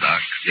while,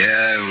 Doc?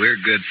 Yeah, we're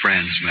good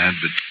friends, Matt,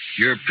 but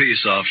you're a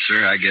peace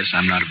officer. I guess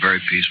I'm not a very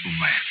peaceful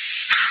man.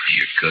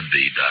 You could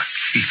be, Doc.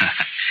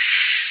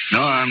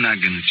 No, I'm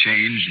not going to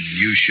change, and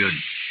you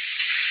shouldn't.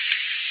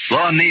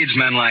 Law needs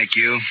men like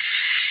you.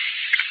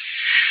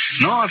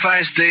 No, if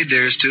I stayed,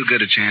 there's too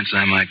good a chance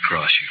I might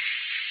cross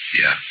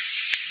you. Yeah.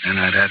 Then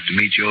I'd have to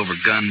meet you over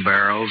gun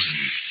barrels,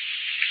 and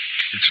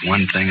it's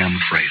one thing I'm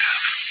afraid of.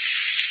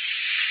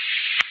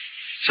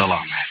 So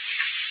long, Matt.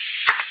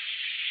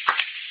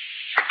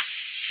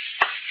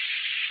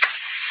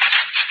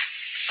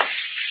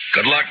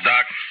 Good luck,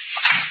 Doc.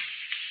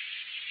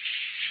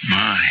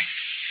 My.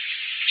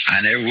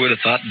 I never would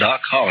have thought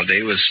Doc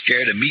Holliday was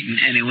scared of meeting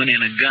anyone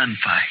in a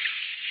gunfight.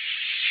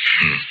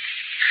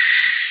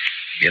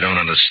 You don't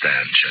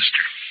understand,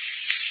 Chester.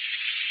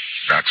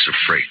 Doc's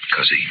afraid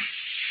because he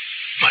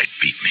might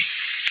beat me.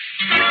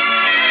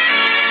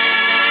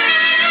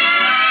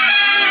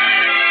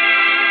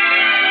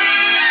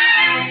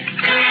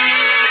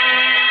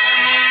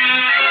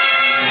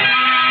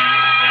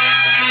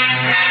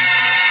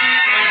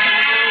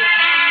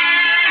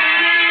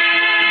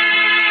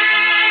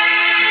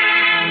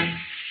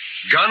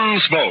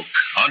 Gunsmoke,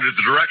 under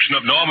the direction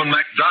of Norman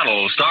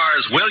MacDonald,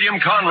 stars William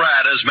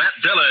Conrad as Matt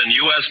Dillon,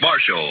 U.S.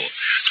 Marshal.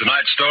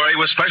 Tonight's story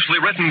was specially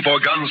written for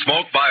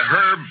Gunsmoke by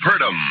Herb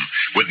Purdom,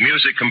 with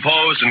music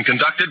composed and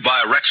conducted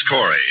by Rex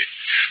Corey.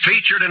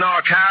 Featured in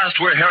our cast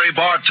were Harry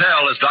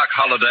Bartell as Doc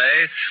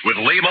Holliday, with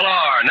Lee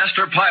Millar,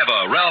 Nestor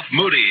Paiva, Ralph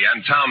Moody,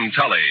 and Tom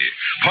Tully.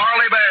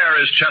 Parley Bear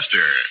is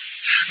Chester.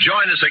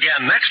 Join us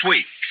again next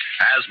week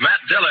as Matt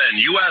Dillon,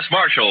 U.S.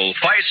 Marshal,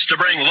 fights to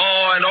bring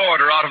law and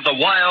order out of the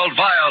wild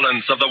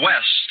violence of the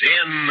West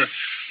in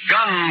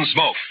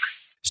Gunsmoke.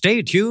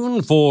 Stay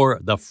tuned for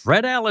The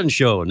Fred Allen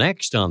Show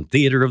next on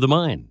Theater of the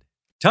Mind.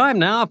 Time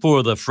now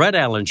for The Fred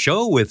Allen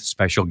Show with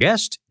special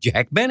guest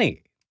Jack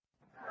Benny.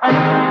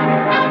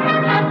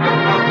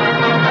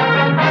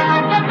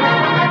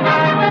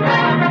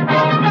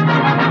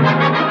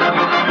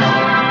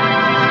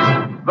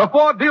 The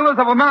Ford Dealers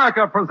of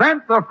America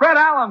present The Fred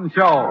Allen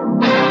Show.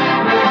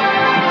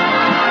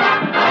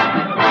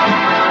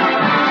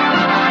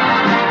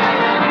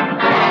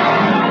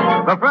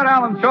 The Fred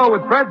Allen Show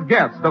with Fred's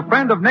guest, a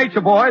friend of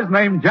Nature Boys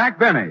named Jack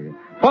Benny.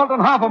 Fulton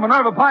Hoffa,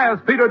 Minerva Pius,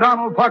 Peter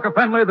Donald, Parker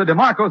Fenley, the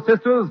DeMarco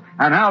sisters,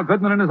 and Al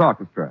Goodman and his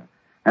orchestra.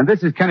 And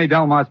this is Kenny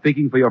Delmar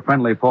speaking for your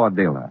friendly Ford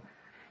dealer.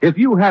 If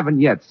you haven't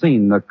yet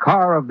seen the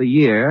car of the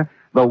year,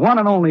 the one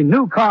and only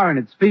new car in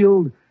its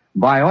field,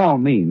 by all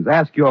means,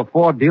 ask your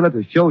Ford dealer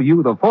to show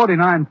you the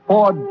 49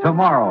 Ford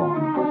tomorrow.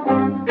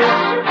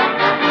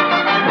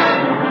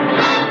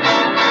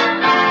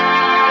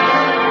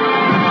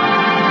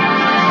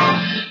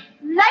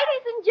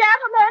 Ladies and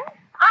gentlemen,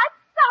 I'm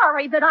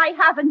sorry that I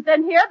haven't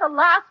been here the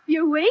last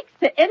few weeks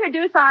to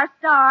introduce our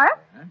star,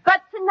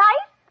 but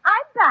tonight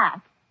I'm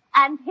back.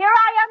 And here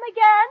I am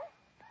again,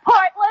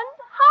 Portland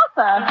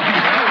Hoffa.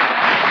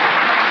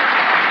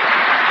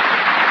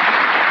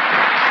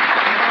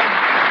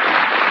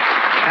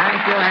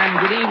 Thank you, and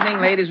good evening,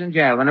 ladies and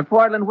gentlemen. Of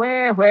Portland,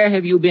 where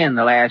have you been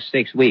the last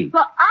 6 weeks?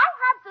 Well, I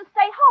had to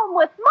stay home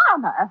with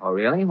Mama. Oh,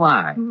 really?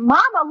 Why?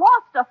 Mama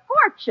lost a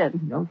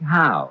fortune. No,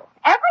 how?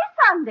 Every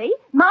Sunday,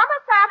 Mama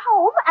sat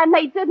home and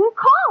they didn't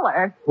call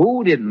her.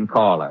 Who didn't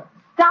call her?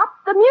 Stop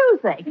the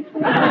music.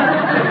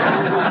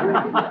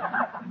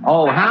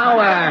 Oh, how,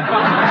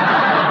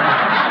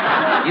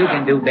 you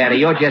can do better.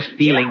 You're just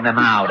feeling them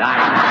out.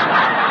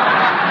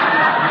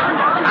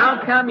 How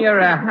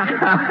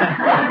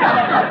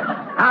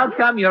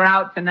come you're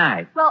out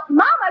tonight? Well,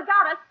 Mama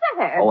got a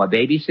sitter. Oh, a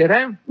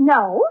babysitter?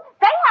 No,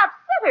 they have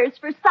sitters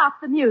for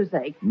Stop the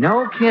Music.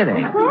 No kidding.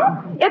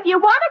 Mm-hmm. If you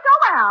want to go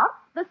out,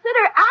 the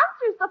sitter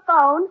answers the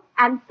phone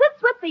and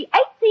sits with the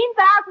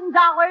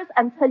 $18,000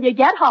 until you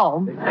get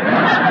home.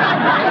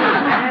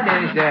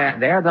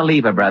 They're the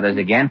Lever brothers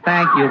again.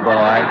 Thank you,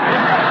 boys.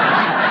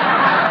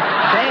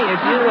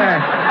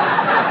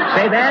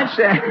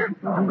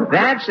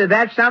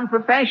 That's some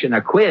profession,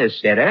 a quiz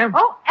sitter.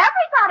 Oh,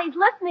 everybody's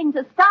listening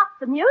to Stop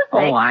the Music.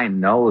 Oh, I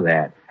know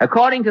that.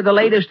 According to the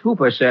latest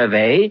Hooper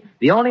survey,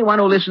 the only one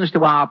who listens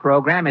to our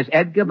program is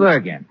Edgar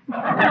Bergen.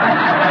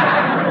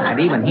 And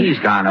even he's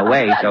gone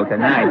away, so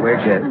tonight we're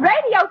just...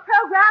 Radio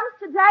programs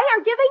today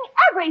are giving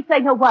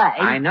everything away.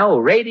 I know.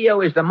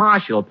 Radio is the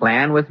Marshall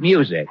Plan with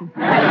music.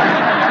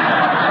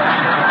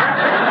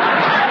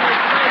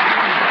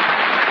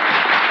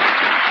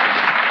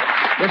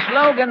 The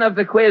slogan of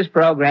the quiz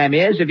program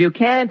is, if you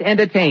can't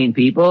entertain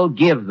people,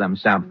 give them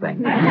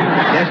something.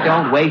 Just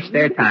don't waste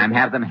their time.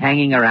 Have them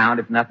hanging around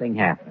if nothing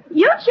happens.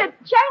 You should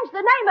change the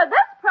name of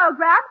this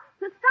program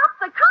to Stop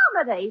the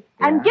Comedy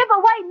and give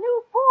away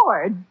new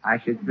Fords. I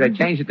should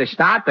change it to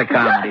Start the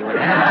Comedy. See,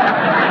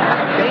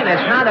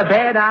 that's not a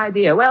bad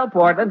idea. Well,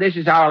 Portland, this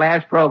is our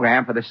last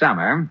program for the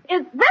summer.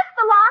 Is this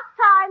the last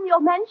time you'll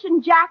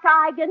mention Jack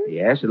Eigen?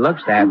 Yes, it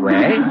looks that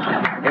way.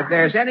 If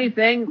there's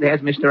anything...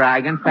 There's Mr.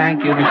 Eigen.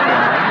 Thank you, Mr.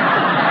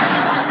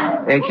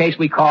 Eigen. In case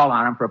we call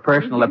on him for a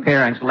personal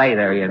appearance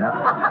later, you know.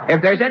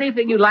 If there's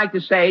anything you'd like to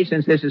say,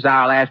 since this is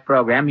our last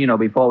program, you know,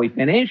 before we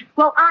finish...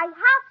 Well, I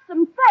have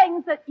some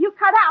things that you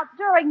cut out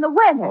during the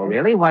winter. Oh,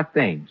 really? What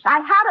things? I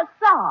had a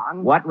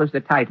song. What was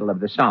the title of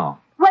the song?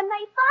 When they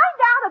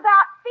find out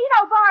about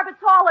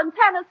phenobarbital in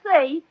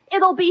Tennessee,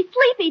 it'll be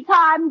sleepy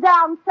time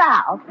down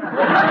south.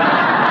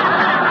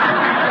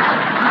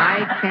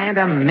 I can't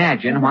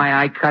imagine why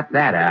I cut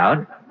that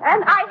out.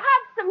 And I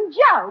had some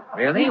jokes.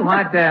 Really?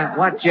 What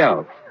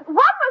jokes? One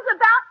was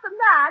about the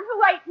man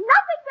who ate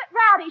nothing but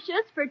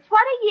radishes for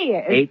 20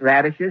 years. Ate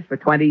radishes for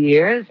 20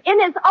 years? In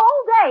his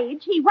old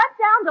age, he went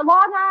down to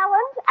Long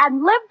Island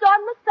and lived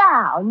on the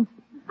Sound.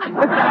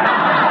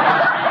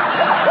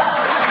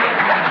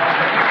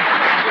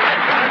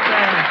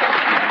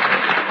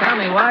 Tell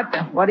me,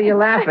 what are you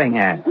laughing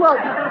at? Well,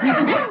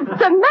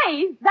 to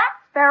me, that's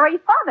very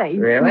funny.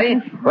 Really?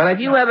 Well, if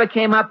you ever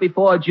came up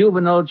before a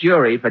juvenile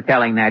jury for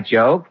telling that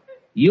joke,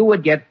 you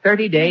would get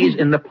 30 days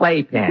in the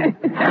playpen.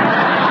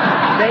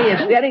 Say,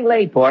 it's getting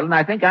late, Portland.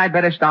 I think I'd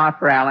better start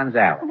for Allen's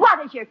Alley. What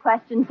is your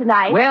question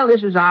tonight? Well,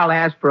 this is our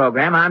last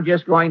program. I'm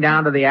just going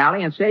down to the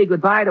alley and say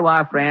goodbye to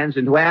our friends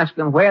and to ask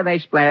them where they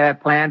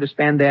plan to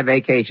spend their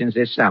vacations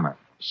this summer.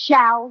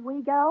 Shall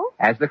we go?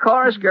 As the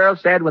chorus girl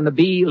said when the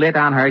bee lit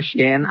on her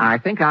shin, I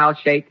think I'll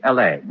shake a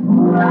leg.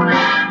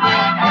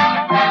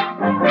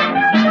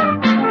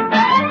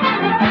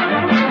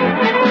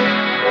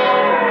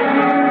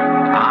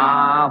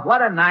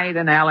 what a night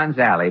in Allen's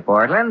Alley,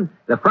 Portland.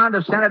 The front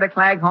of Senator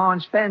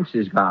Claghorn's fence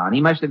is gone. He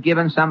must have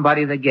given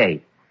somebody the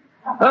gate.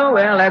 Oh,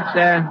 well,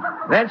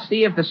 let's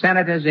see if the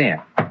senator's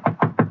in.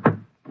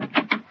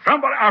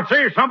 I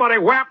see somebody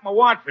whapped my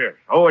watch here.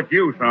 Oh, it's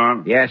you,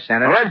 son. Yes,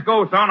 Senator. Now, let's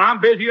go, son. I'm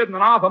busier than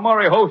an Arthur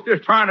Murray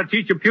hostess trying to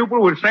teach a pupil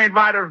with St.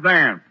 Vitus's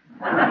dance.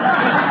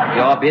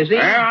 You're busy?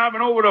 Yeah, I've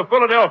been over to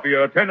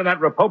Philadelphia attending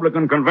that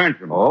Republican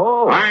convention.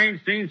 Oh. I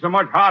ain't seen so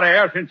much hot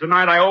air since the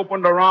night I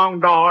opened the wrong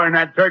door in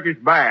that Turkish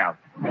bath.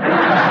 What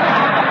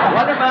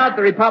about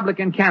the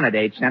Republican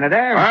candidate,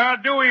 Senator?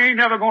 Dewey ain't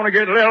never going to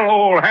get little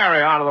old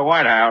Harry out of the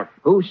White House.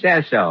 Who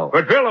says so?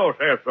 Petrillo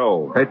says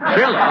so.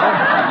 Petrillo?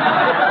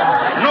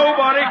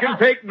 Nobody can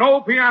take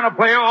no piano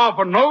player off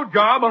of no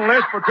job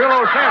unless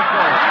Petrillo says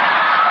so.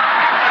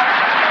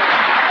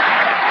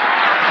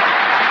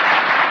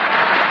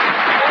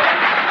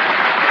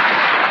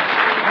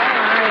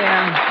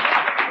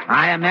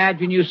 I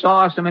imagine you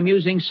saw some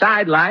amusing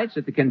sidelights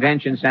at the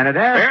convention, Senator.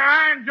 Yeah,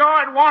 I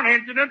enjoyed one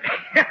incident.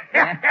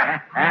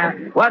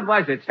 What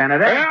was it,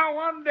 Senator? Well,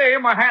 one day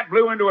my hat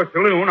blew into a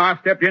saloon. I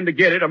stepped in to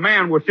get it. A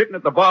man was sitting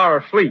at the bar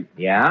asleep.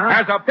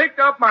 Yeah? As I picked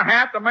up my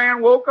hat, the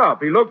man woke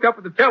up. He looked up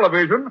at the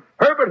television.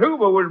 Herbert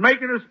Hoover was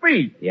making a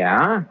speech.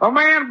 Yeah? A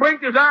man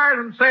blinked his eyes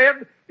and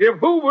said, "If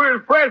Hoover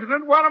is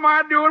president, what am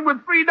I doing with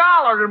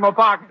 $3 in my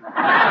pocket?"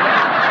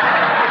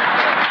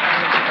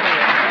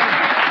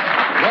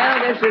 Well,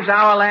 this is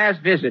our last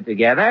visit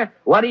together.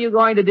 What are you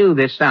going to do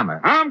this summer?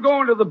 I'm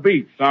going to the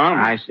beach, son.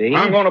 I see.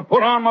 I'm going to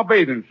put on my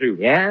bathing suit.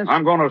 Yes?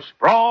 I'm going to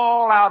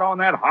sprawl out on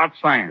that hot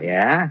sand.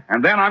 Yeah?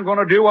 And then I'm going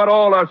to do what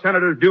all our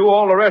senators do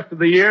all the rest of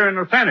the year in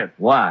the Senate.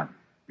 What?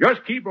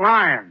 Just keep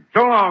lying.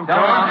 So long, son.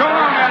 So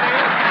long, Eddie.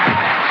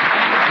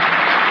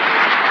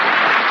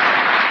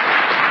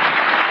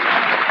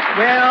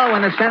 Well,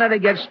 when the senator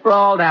gets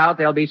sprawled out,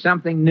 there'll be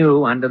something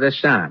new under the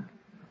sun.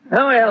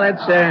 Oh, well,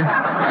 let's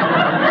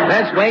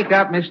wake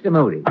up Mr.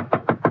 Moody.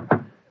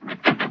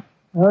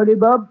 Howdy,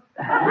 Bob.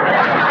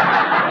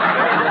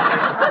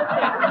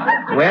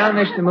 Well,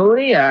 Mr.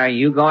 Moody, are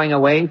you going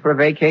away for a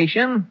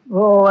vacation?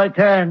 Oh, I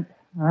can't.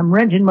 I'm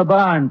renting my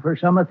barn for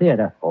summer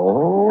theater.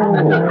 Oh.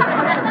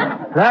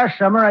 Last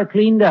summer I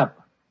cleaned up.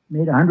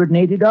 Made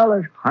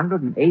 $180.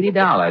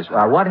 $180?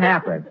 Well, what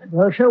happened?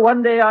 Well, sir,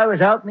 one day I was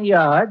out in the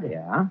yard.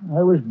 Yeah?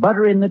 I was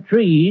buttering the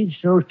trees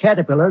so those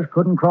caterpillars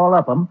couldn't crawl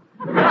up them.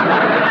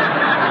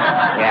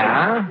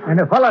 Yeah? And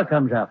a fella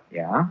comes up.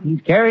 Yeah?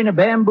 He's carrying a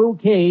bamboo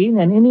cane,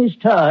 and in his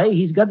tie,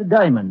 he's got a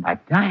diamond. A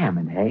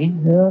diamond, eh?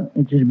 Yeah,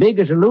 it's as big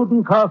as a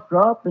Loudon cough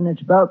drop, and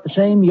it's about the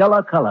same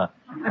yellow color.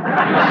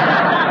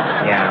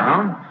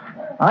 Yeah?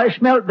 I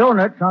smelt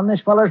donuts on this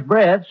fella's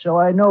breath, so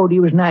I knowed he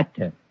was an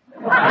actor.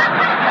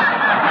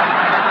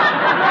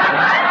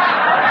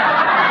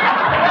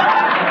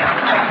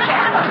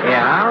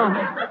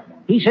 Yeah?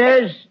 He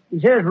says,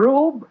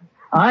 Rube,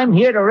 I'm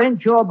here to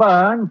rent your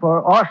barn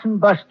for Orson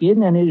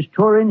Buskin and his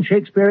touring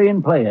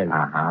Shakespearean players.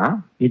 Uh-huh.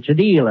 It's a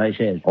deal, I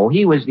says. Oh,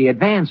 he was the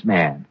advance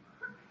man.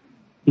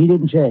 He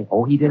didn't say.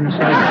 Oh, he didn't say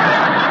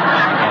that.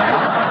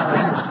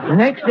 The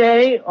next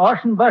day,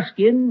 Orson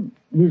Buskin,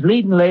 his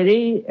leading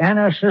lady,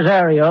 Anna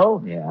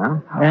Cesario,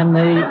 and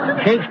the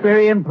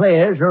Shakespearean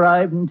players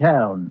arrived in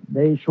town.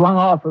 They swung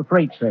off a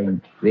freight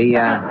train. The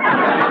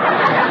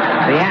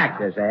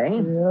actors, eh?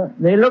 Yeah,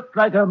 they looked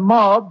like a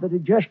mob that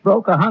had just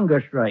broke a hunger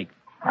strike.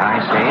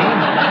 I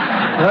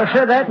see. Well,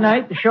 sir, that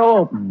night the show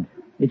opened.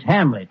 It's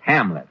Hamlet.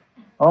 Hamlet.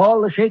 All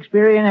the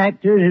Shakespearean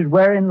actors is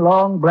wearing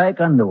long black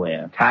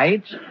underwear.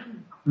 Tights?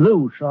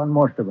 Loose on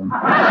most of them.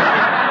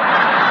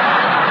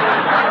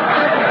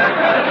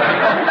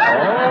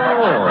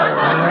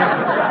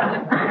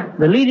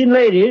 The leading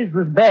ladies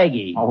was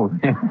baggy. Oh.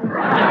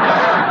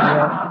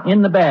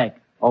 In the back.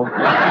 Oh.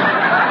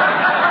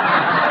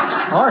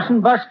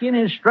 Orson Buskin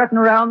is strutting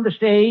around the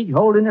stage,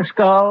 holding a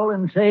skull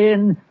and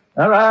saying,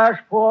 "Alas,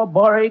 poor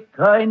Boric,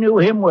 I knew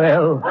him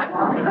well."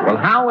 Well,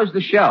 how was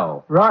the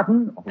show?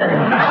 Rotten. The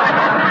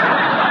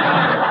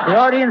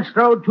audience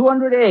threw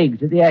 200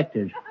 eggs at the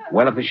actors.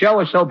 Well, if the show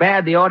was so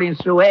bad the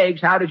audience threw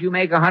eggs, how did you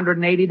make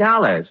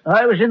 $180?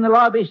 I was in the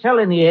lobby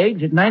selling the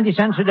eggs at 90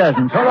 cents a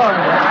dozen. So long.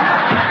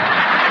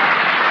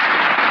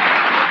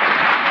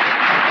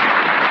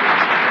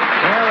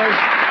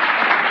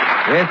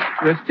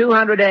 With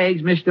 200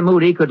 eggs, Mr.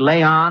 Moody could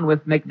lay on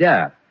with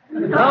Macduff.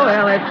 Oh,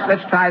 well,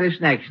 let's try this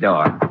next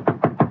door.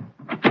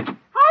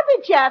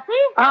 Howdy,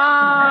 Jeffy.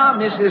 Ah,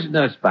 Mrs.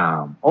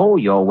 Nussbaum. Oh,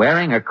 you're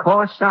wearing a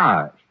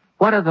corsage.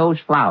 What are those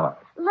flowers?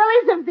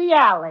 Lilies of the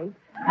alley.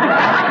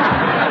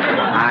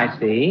 I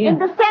see. In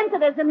the center,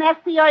 there's a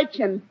nasty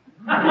urchin.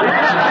 Oh,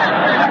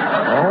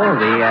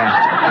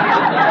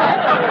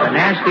 the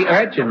nasty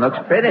urchin looks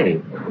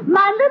pretty.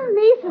 My little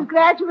niece is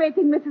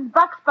graduating Mrs.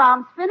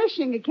 Bucksbaum's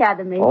finishing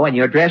academy. Oh, and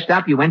you're dressed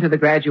up? You went to the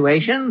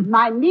graduation?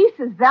 My niece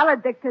is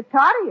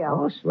valedictorian.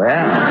 Oh,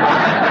 swell.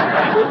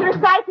 She's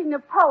reciting a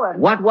poem.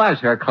 What was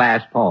her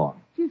class poem?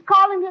 She's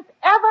calling it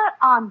Ever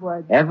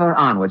Onward. Ever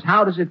Onwards.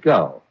 How does it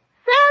go?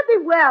 Fare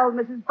thee well,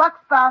 Mrs.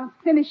 Bucksbaum's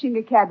finishing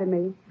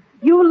academy.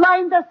 You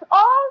learned us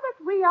all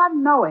that we are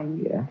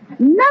knowing. Yeah.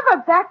 Never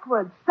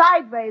backwards,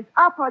 sideways,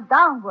 up or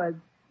downwards,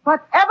 but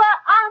ever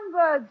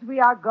onwards we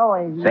are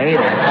going. Say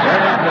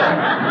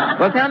that.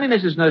 Well, tell me,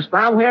 Mrs.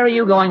 Nussbaum, where are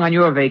you going on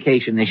your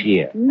vacation this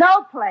year?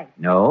 No place.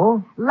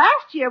 No?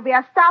 Last year we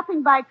are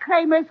stopping by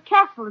Kramer's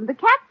Castle in the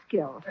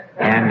Catskills.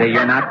 And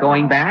you're not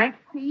going back?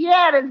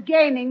 Pierre is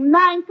gaining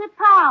 90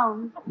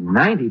 pounds.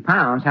 90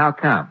 pounds? How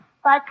come?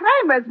 By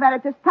Kramer's when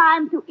it is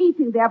time to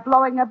eating, they are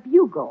blowing a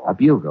bugle. A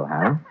bugle,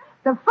 huh?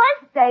 The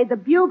first day the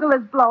bugle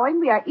is blowing,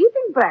 we are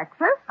eating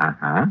breakfast.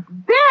 Uh-huh.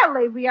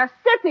 Barely we are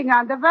sitting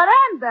on the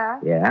veranda.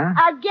 Yeah?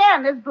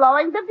 Again is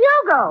blowing the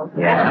bugle.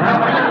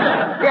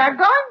 Yeah. We are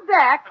going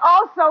back,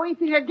 also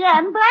eating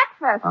again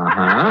breakfast.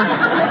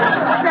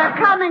 Uh-huh. They're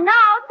coming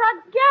out,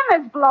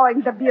 again is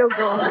blowing the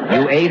bugle.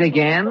 You ate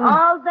again?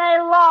 All day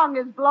long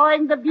is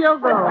blowing the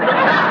bugle.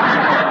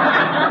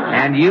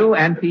 And you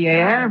and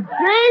Pierre?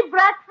 3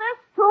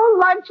 breakfasts, 2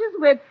 lunches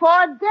with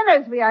 4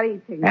 dinners we are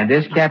eating. And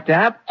this kept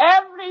up?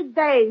 Every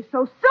day.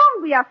 So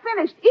soon we are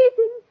finished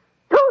eating,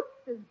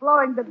 Toots is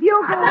blowing the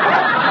bugle. Again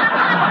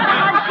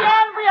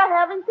we are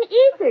having to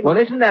eating. Well,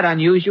 isn't that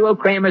unusual?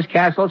 Kramer's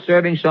Castle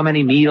serving so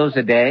many meals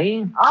a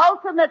day?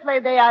 Ultimately,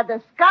 they are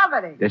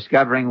discovering.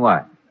 Discovering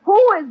what?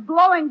 Who is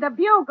blowing the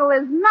bugle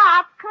is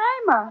not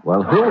Kramer.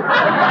 Well, who? Who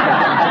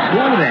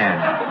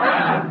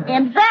then?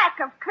 In back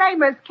of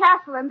Kramer's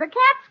Castle in the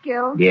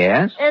Catskills.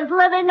 Yes? Is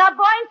living a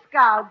Boy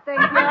Scout,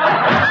 think you?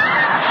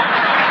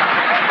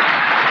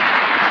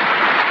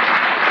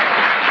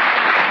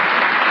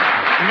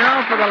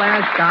 Now, for the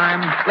last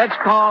time, let's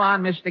call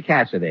on Mr.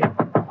 Cassidy.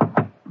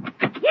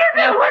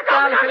 Now, what's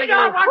all the Who's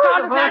all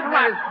the that?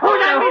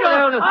 Who's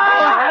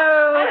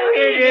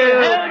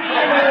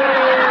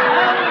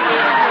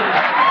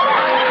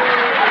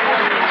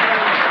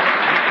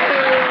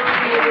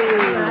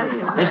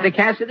Mr.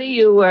 Cassidy,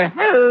 you, how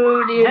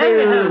do you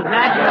do?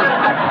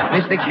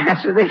 Mr.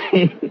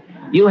 Cassidy,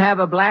 you have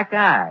a black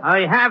eye. I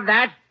have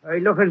that. I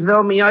look as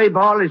though my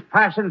eyeball is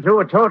passing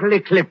through a total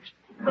eclipse.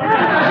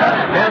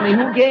 Tell me,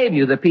 who gave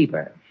you the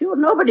peeper? Sure,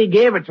 nobody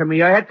gave it to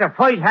me. I had to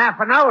fight half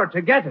an hour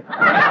to get it.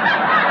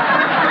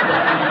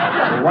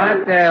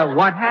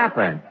 What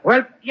happened?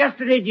 Well,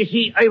 yesterday, you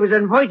see, I was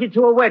invited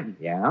to a wedding.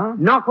 Yeah?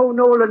 Knocko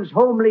Nolan's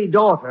homely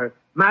daughter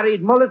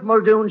married Mullet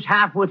Muldoon's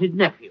half-witted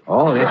nephew.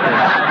 Oh, this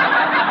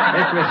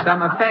was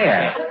some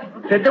affair.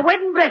 At the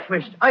wedding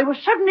breakfast, I was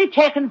suddenly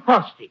taken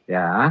thirsty.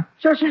 Yeah?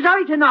 So says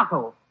I to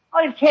Knocko,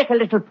 I'll take a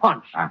little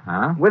punch.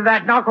 Uh-huh. With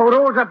that, Knocko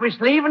rolls up his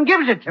sleeve and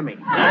gives it to me.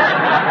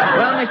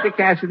 Well, Mr.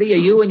 Cassidy, are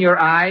you and your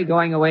eye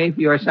going away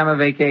for your summer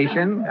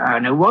vacation?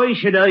 Now, why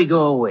should I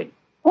go away?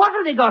 What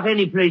have they got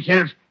anyplace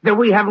else that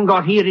we haven't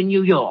got here in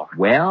New York?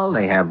 Well,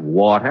 they have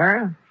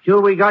water. Sure,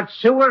 we got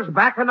sewers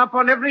backing up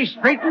on every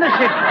street in the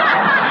city.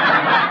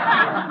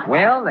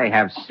 Well, they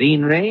have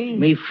scenery.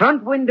 Me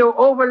front window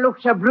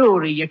overlooks a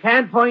brewery. You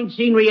can't find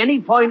scenery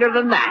any finer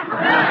than that.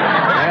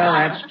 Well,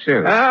 that's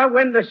true.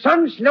 When the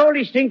sun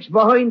slowly sinks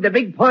behind the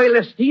big pile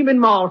of steaming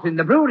malt in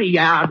the brewery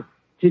yard,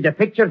 see the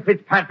picture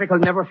Fitzpatrick will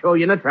never show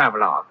you in a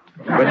travelogue.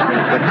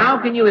 But how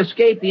can you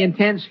escape the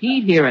intense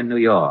heat here in New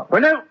York?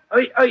 Well, now,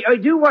 I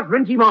do what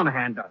Rinty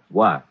Monahan does.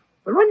 What?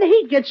 But when the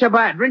heat gets so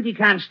bad, Rinty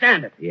can't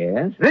stand it.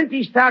 Yes?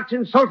 Rinty starts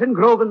insulting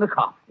Grogan the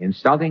cop.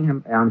 Insulting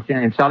him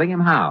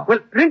how? Well,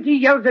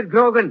 Rinty yells at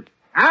Grogan,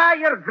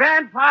 your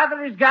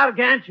grandfather is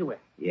gargantua.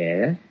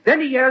 Yes?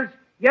 Then he yells,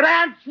 your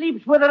aunt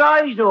sleeps with her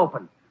eyes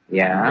open.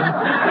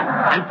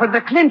 Yeah? And for the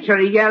clincher,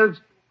 he yells,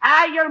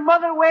 your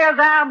mother wears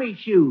army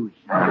shoes.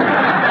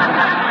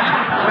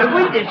 Well,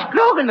 with this,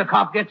 Grogan the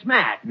cop gets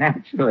mad.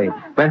 Naturally.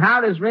 But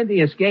how does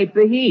Rinty escape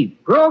the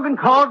heat? Grogan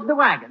calls the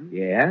wagon.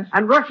 Yes?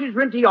 And rushes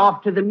Rinty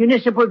off to the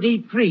municipal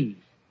deep freeze.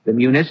 The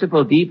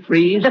municipal deep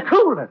freeze? The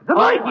cooler. The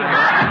light. Now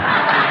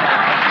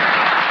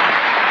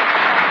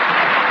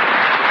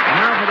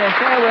for their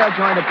farewell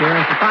joint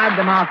appearance, the 5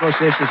 DeMarco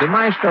sisters and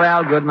Maestro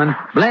Al Goodman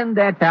blend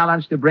their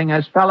talents to bring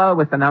us Fellow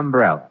with an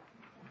Umbrella.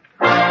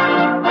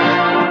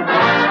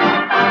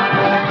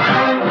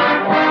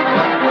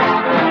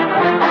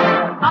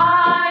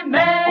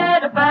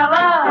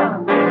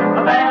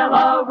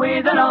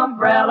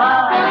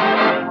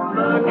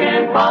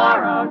 Looking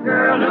for a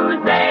girl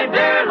who saved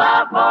her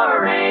love for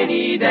a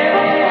rainy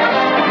day.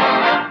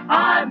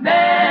 I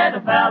met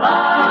a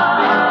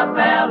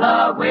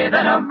fella with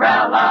an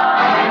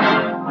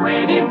umbrella,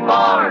 waiting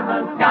for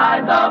the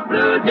skies of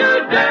blue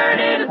to turn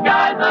into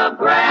skies of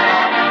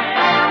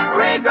gray.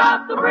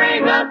 Raindrops will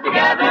bring us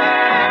together,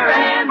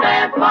 and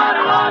that's what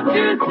I long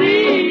to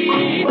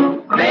see.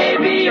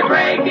 Maybe a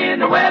break in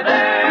the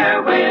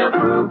weather will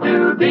prove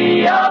to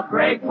be a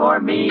break for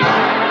me.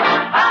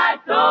 I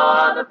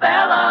saw the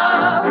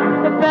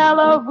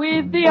fella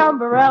with the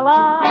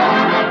umbrella.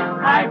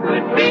 I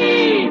could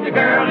be the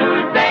girl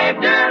who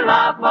saved her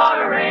love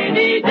for a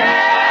rainy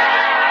day.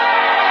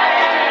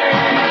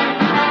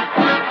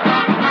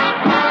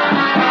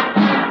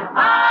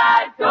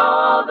 I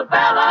saw the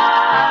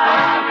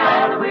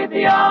fella with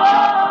the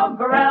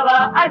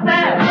umbrella. I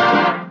said,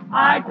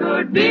 I I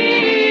could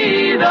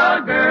be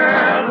the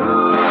girl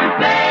who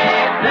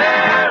saved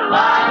their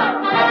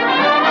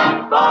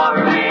love for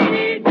a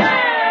rainy day.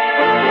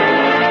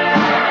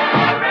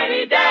 A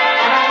rainy day.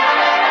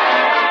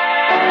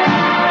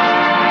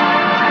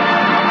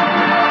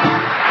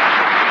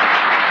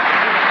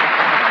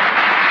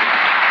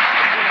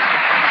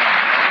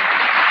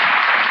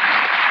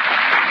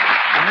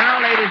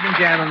 Ladies and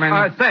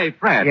gentlemen. Say,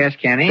 Fred. Yes,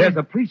 Kenny? There's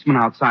a policeman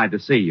outside to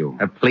see you.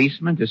 A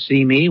policeman to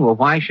see me? Well,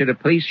 why should a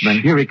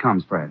policeman... Here he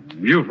comes, Fred.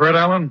 You, Fred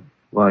Allen?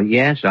 Well,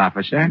 yes,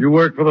 officer. You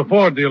work for the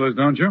Ford dealers,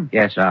 don't you?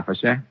 Yes,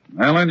 officer.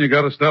 Allen, you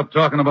got to stop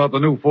talking about the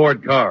new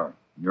Ford car.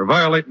 You're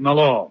violating the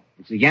law.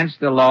 It's against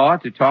the law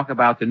to talk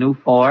about the new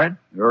Ford?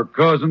 You're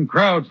causing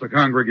crowds to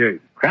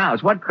congregate.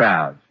 Crowds? What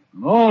crowds?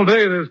 All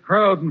day there's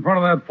crowds in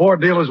front of that Ford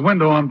dealer's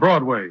window on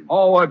Broadway.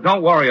 Oh,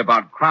 don't worry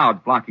about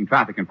crowds blocking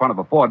traffic in front of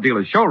a Ford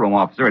dealer's showroom,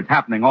 officer. It's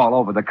happening all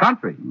over the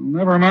country.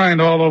 Never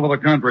mind all over the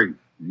country.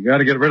 You got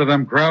to get rid of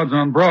them crowds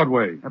on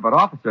Broadway. Yeah, but,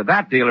 officer,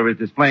 that dealer is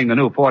displaying the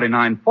new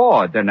 49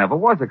 Ford. There never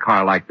was a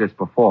car like this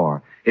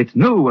before. It's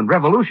new and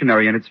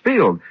revolutionary in its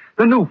field.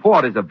 The new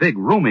Ford is a big,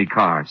 roomy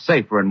car,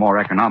 safer and more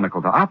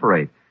economical to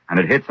operate. And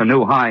it hits a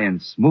new high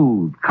in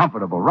smooth,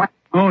 comfortable ride.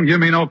 Don't give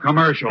me no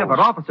commercials. Yeah, but,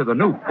 officer, the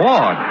new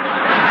Ford...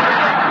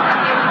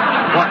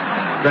 What?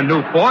 The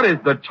new Ford is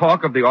the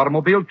talk of the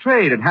automobile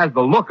trade. It has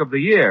the look of the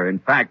year. In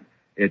fact,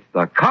 it's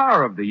the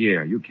car of the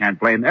year. You can't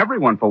blame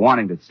everyone for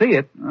wanting to see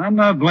it. I'm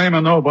not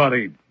blaming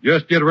nobody.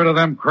 Just get rid of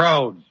them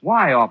crowds.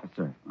 Why,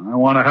 officer? I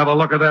want to have a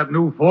look at that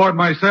new Ford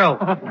myself.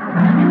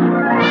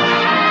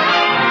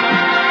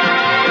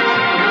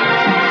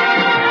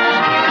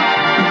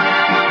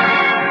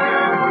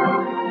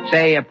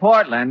 Say,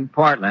 Portland.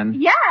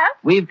 Yes?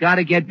 We've got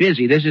to get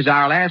busy. This is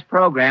our last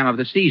program of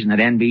the season at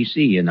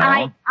NBC, you know.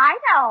 I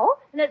know.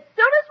 And as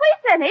soon as we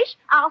finish,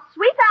 I'll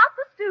sweep out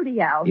the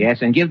studio.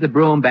 Yes, and give the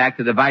broom back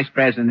to the vice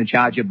president in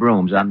charge of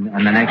brooms on the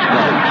next floor.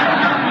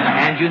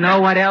 And you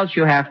know what else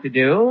you have to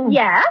do?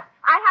 Yes?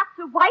 I have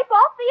to wipe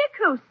off the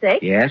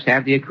acoustics. Yes,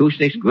 have the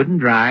acoustics good and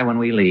dry when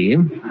we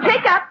leave.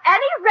 Pick up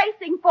any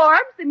racing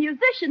forms the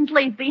musicians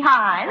leave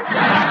behind.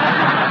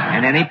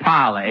 And any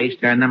parlays,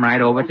 turn them right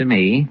over to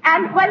me.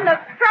 And when the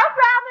program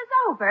is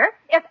over,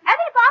 if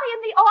anybody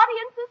in the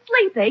audience is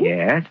sleeping,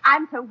 yes,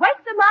 I'm to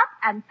wake them up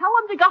and tell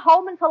them to go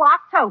home until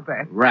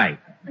October. Right.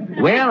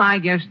 Well, I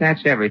guess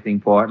that's everything,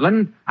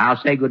 Portland. I'll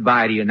say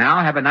goodbye to you now.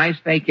 Have a nice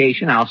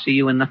vacation. I'll see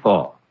you in the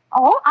fall.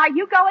 Oh, are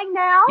you going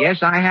now?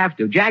 Yes, I have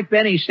to. Jack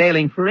Benny's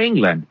sailing for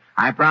England.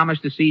 I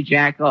promised to see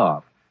Jack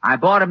off. I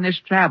bought him this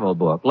travel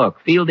book. Look,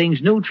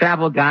 Fielding's new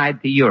travel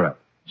guide to Europe.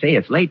 Say,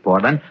 it's late,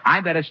 Portland.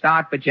 I better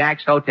start for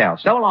Jack's hotel.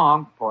 So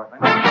long,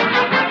 Portland.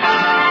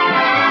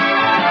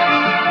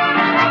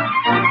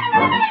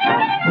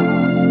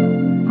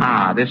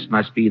 Ah, this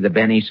must be the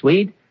Benny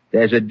suite.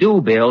 There's a due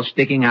bill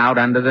sticking out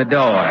under the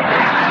door.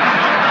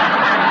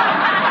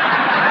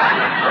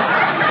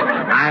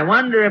 I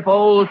wonder if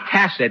old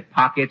Tasset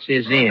Pockets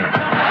is in.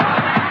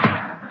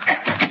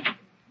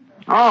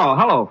 Oh,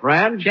 hello,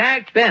 Fred.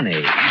 Jack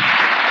Benny.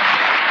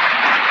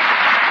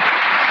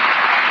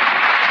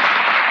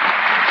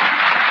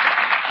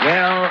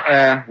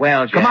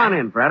 Well, Jack. Come on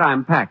in, Fred.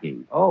 I'm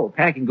packing. Oh,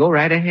 packing. Go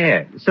right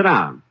ahead. Sit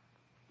down.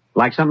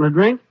 Like something to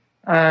drink?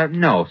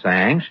 No,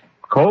 thanks.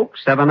 Coke,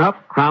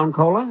 7-Up, Crown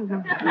Cola? No.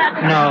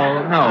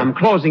 I'm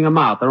closing them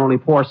out. They're only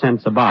 4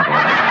 cents a bottle.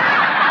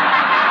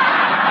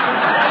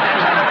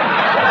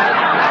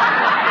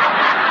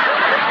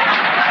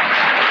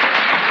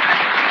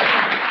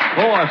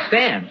 4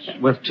 cents?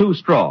 With 2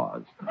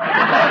 straws. 2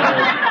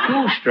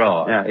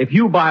 straws? Yeah, if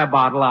you buy a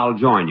bottle, I'll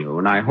join you,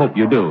 and I hope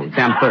you do.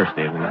 I'm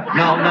thirsty. No,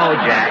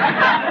 Jack.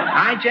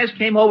 I just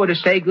came over to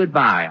say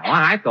goodbye. Well,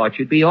 I thought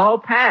you'd be all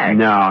packed.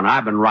 No,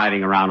 I've been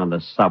riding around on the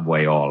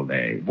subway all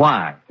day.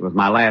 Why? It was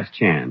my last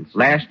chance.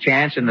 Last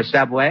chance in the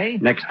subway?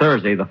 Next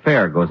Thursday, the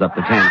fare goes up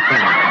to 10 cents.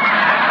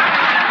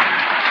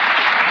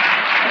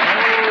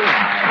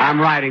 I'm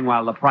riding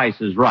while the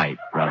price is right,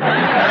 brother.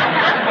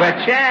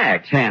 But,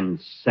 Jack. 10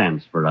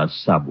 cents for a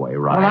subway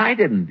ride. Well, I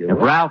didn't do it. If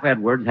Ralph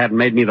Edwards hadn't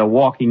made me the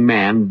walking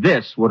man,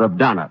 this would have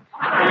done it.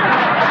 I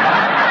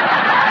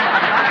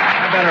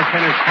better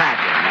finish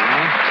packing,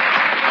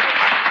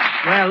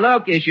 Well,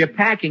 look, as you're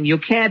packing, you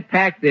can't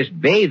pack this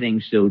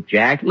bathing suit,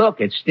 Jack.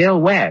 Look, it's still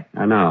wet.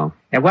 I know.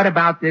 And what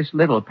about this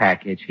little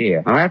package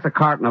here? Well, that's a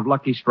carton of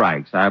Lucky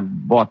Strikes. I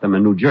bought them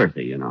in New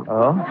Jersey,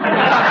 Oh?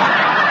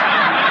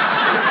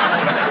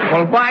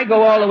 Well, why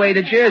go all the way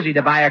to Jersey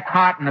to buy a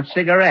carton of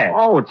cigarettes?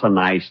 Oh, it's a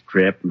nice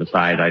trip.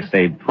 Besides, I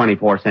saved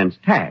 24 cents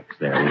tax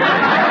there. Well,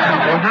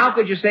 how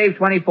could you save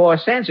 24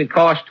 cents? It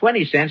cost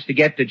 20 cents to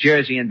get to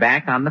Jersey and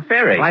back on the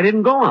ferry. Well, I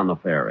didn't go on the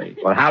ferry.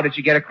 Well, how did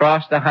you get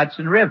across the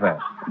Hudson River?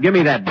 Give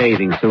me that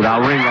bathing suit.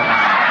 I'll ring it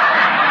out.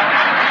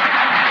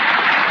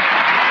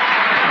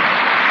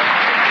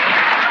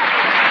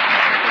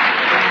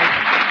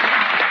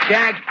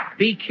 Jack,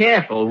 be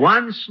careful.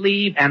 One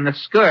sleeve and the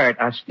skirt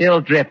are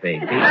still dripping.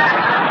 Well,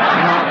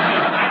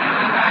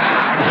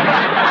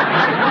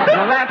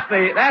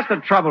 that's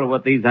the trouble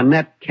with these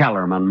Annette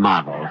Kellerman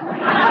models.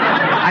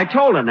 I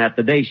told Annette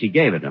the day she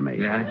gave it to me.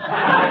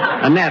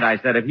 Yeah. Annette, I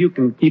said, if you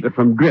can keep it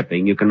from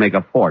dripping, you can make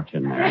a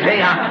fortune.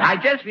 Say, I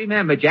just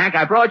remember, Jack,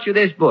 I brought you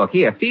this book.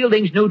 Here,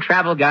 Fielding's New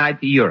Travel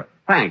Guide to Europe.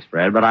 Thanks,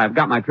 Fred, but I've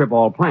got my trip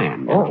all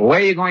planned. Oh, where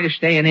are you going to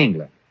stay in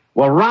England?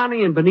 Well,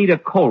 Ronnie and Benita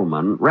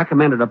Coleman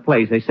recommended a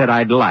place they said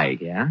I'd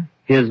like. Yeah?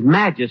 His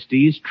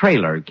Majesty's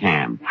Trailer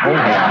Camp.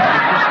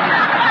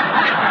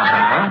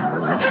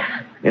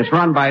 It's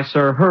run by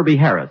Sir Herbie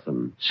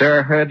Harrison.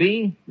 Sir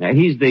Herbie?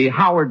 He's the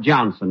Howard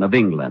Johnson of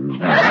England.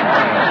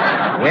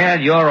 Well,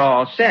 you're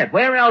all set.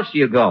 Where else are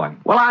you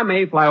going? Well, I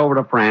may fly over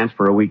to France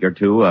for a week or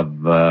two of,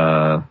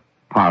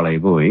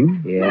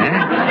 parley-vooing. Yeah?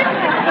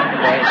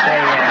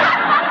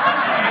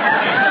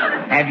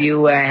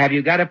 Have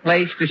you got a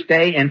place to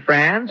stay in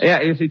France?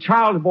 Yeah, you see,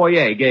 Charles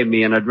Boyer gave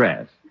me an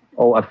address.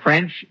 Oh, a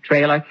French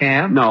trailer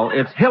camp? No,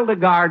 it's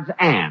Hildegard's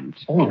aunt.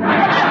 Oh.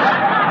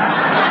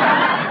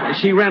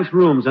 She rents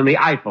rooms in the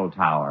Eiffel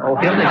Tower. Oh,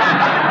 Hildegard.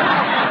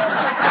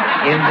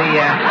 In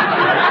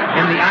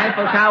the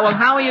Eiffel Tower? Well,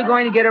 how are you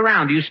going to get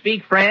around? Do you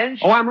speak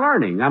French? Oh, I'm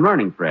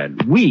learning,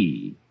 Fred.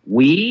 We?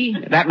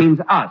 That means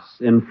us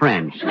in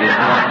French. Say,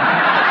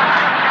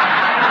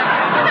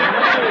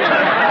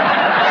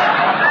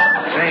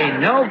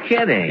 no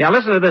kidding. Yeah,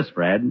 listen to this,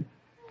 Fred.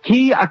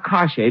 Qui a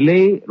caché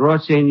les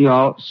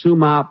renseignements sous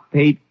ma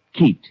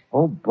petite?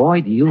 Oh,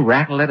 boy, do you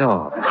rattle it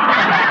off.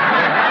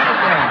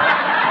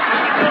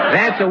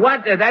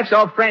 That's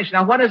all French.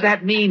 Now, what does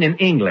that mean in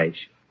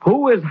English?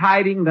 Who is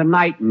hiding the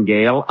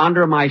nightingale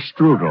under my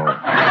strudel?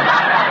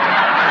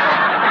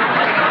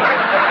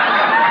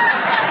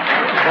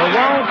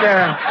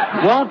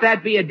 Well, won't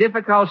that be a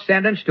difficult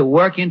sentence to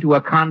work into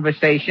a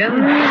conversation?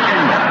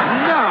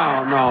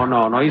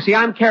 No. You see,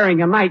 I'm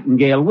carrying a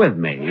nightingale with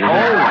me.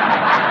 Oh.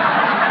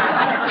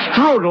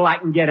 Strudel I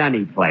can get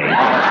any place.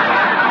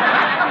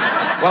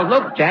 Well,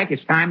 look, Jack,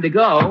 it's time to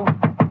go.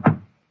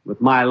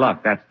 With my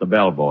luck, that's the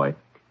bellboy.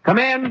 Come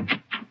in.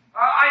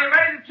 Are you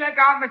ready to check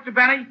out, Mr.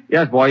 Benny?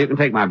 Yes, boy, you can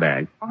take my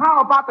bag. Well,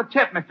 how about the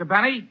tip, Mr.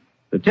 Benny?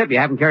 The tip? You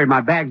haven't carried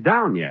my bags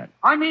down yet.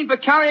 I mean for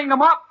carrying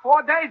them up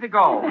 4 days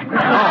ago. Oh,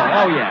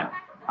 yeah.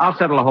 I'll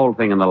settle the whole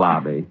thing in the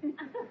lobby.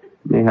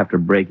 May have to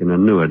break an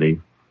annuity.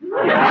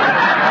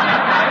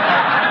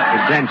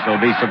 Prudential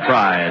be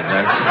surprised.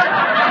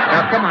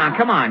 Now,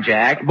 come on,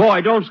 Jack.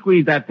 Boy, don't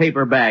squeeze that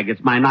paper bag.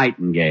 It's my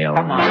nightingale.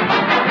 Come on.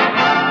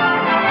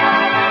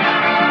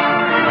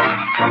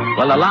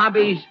 Well,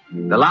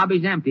 the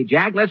lobby's empty,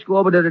 Jack. Let's go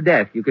over to the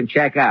desk. You can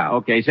check out.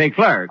 Okay, say,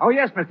 clerk. Oh,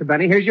 yes, Mr.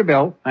 Benny. Here's your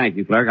bill. Thank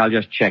you, clerk. I'll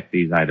just check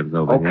these items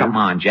over here. Oh, come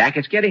on, Jack.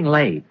 It's getting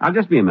late. I'll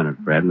just be a minute,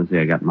 Fred. Let's see.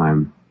 I got my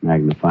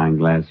magnifying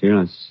glass here.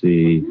 Let's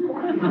see.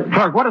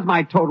 Clerk, what is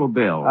my total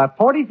bill?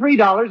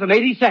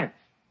 $43.80.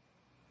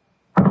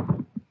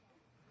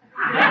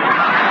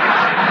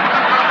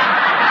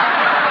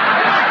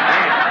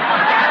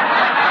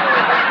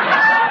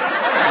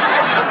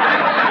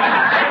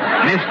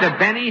 Mr.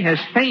 Benny has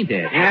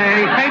fainted. Yeah,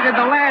 he fainted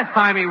the last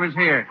time he was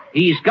here.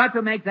 He's got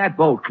to make that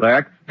boat,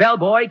 clerk.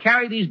 Bellboy,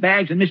 carry these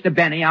bags and Mr.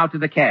 Benny out to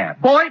the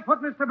cab. Boy,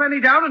 put Mr.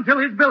 Benny down until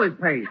his bill is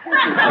paid.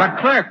 But,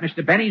 clerk,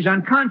 Mr. Benny's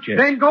unconscious.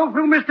 Then go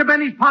through Mr.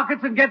 Benny's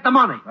pockets and get the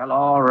money. Well,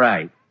 all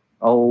right.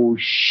 Oh,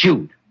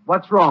 shoot.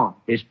 What's wrong?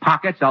 His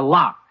pockets are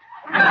locked.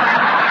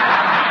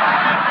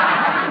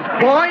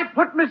 Boy,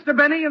 put Mr.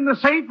 Benny in the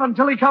safe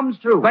until he comes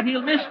to. But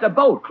he'll miss the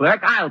boat, clerk.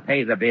 I'll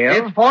pay the bill.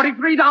 It's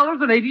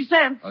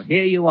 $43.80. Well,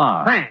 here you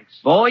are. Thanks.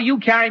 Boy, you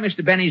carry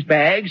Mr. Benny's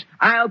bags.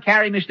 I'll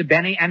carry Mr.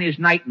 Benny and his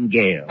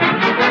nightingale.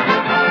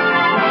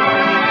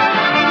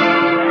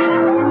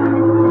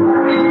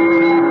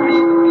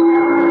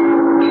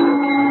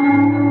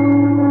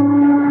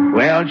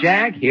 Well,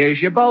 Jack,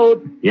 here's your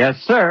boat.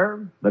 Yes,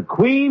 sir. The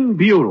Queen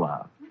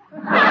Beulah.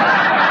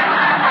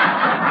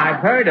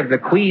 I've heard of the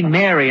Queen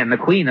Mary and the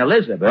Queen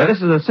Elizabeth. Well,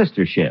 this is a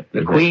sister ship.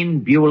 The Queen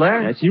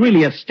Beulah? Yeah, she's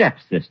really a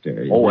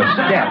stepsister. Oh, a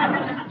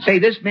step. Say,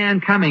 this man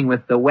coming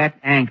with the wet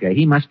anchor,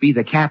 he must be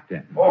the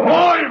captain.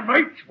 Ahoy,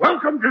 mates!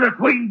 Welcome to the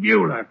Queen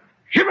Beulah.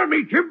 Shiver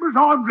me timbers,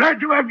 I'm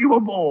glad to have you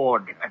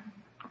aboard.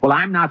 Well,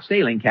 I'm not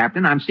sailing,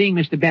 Captain. I'm seeing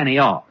Mr. Benny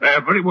off.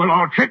 Very well,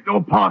 I'll check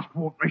your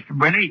passport, Mr.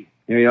 Benny.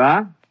 Here you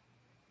are.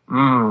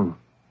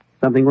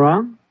 Something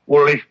wrong?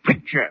 Well, this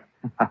picture.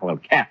 Well,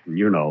 Captain,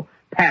 you know,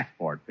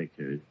 passport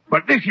pictures.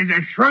 But this is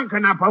a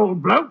shrunken-up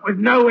old bloke with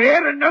no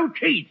hair and no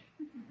teeth.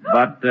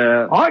 But,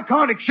 I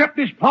can't accept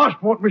this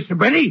passport, Mr.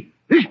 Benny.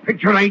 This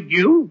picture ain't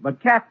you.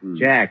 But, Captain...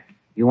 Jack,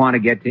 you want to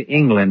get to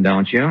England,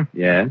 don't you?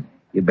 Yes.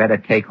 You better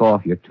take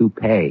off your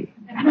toupee.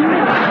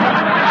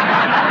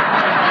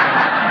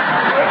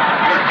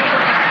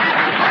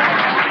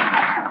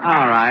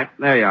 All right.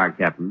 There you are,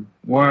 Captain.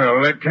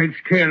 Well, that takes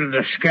care of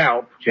the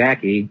scalp.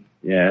 Jackie.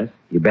 Yes?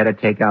 You better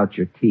take out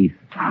your teeth.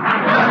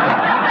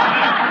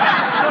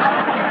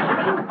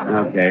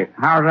 Okay.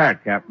 How's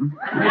that, Captain?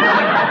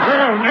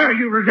 Well, now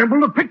you resemble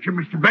the picture,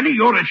 Mr. Benny.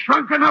 You're a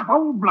shrunken-up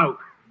old bloke.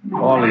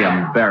 All the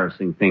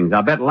embarrassing things.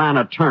 I'll bet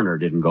Lana Turner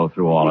didn't go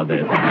through all of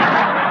this.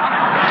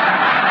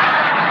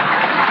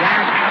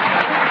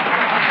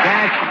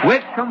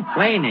 Quit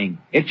complaining.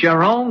 It's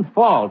your own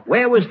fault.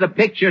 Where was the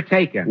picture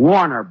taken?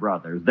 Warner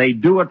Brothers. They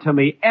do it to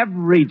me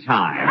every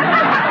time.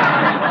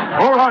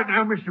 All right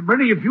now, Mr.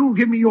 Benny, if you'll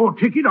give me your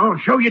ticket, I'll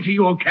show you to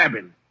your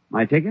cabin.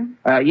 My ticket?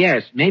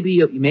 Yes. Maybe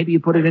you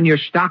put it in your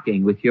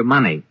stocking with your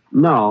money.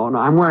 No,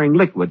 I'm wearing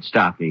liquid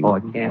stockings. Oh,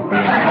 it can't be.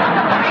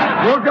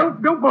 Well,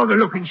 don't bother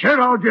looking,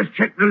 sir. I'll just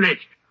check the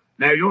list.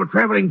 Now, you're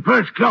traveling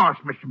first class,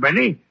 Mr.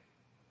 Benny.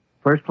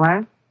 First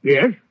class?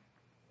 Yes.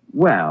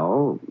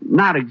 Well,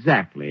 not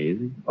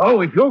exactly.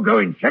 Oh, if you're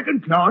going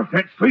second class,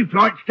 that's 3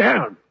 flights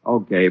down.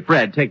 Okay,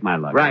 Fred, take my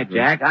luggage. Right,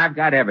 Jack. I've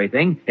got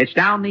everything. It's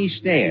down these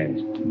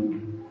stairs.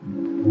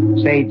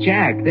 Say,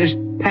 Jack, this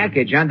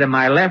package under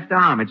my left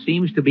arm, it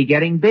seems to be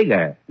getting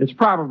bigger. It's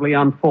probably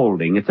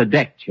unfolding. It's a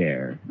deck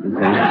chair.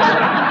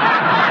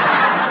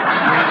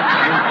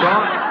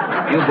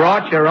 You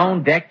brought your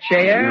own deck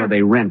chair?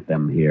 They rent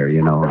them here,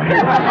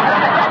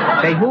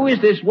 Say, who is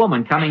this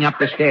woman coming up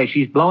the stairs?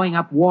 She's blowing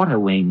up water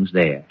wings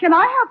there. Can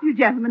I help you,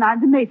 gentlemen? I'm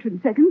the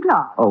matron, second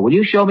class. Oh, will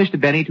you show Mr.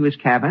 Benny to his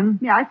cabin?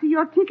 May I see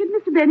your ticket,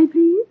 Mr. Benny,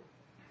 please?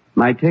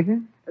 My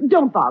ticket?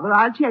 Don't bother.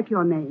 I'll check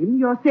your name.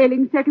 You're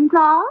sailing second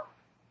class?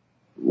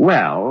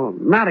 Well,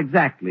 not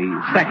exactly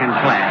second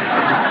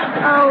class.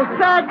 Oh,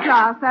 third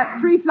class.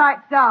 That's 3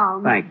 flights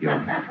down. Thank you.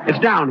 It's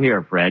down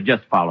here, Fred.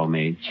 Just follow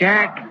me.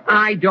 Jack,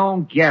 I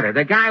don't get it.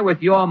 A guy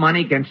with your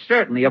money can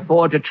certainly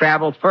afford to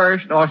travel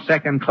first or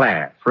second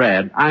class.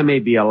 Fred, I may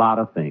be a lot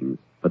of things,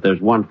 but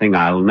there's one thing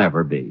I'll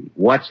never be.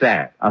 What's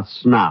that? A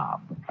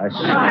snob. A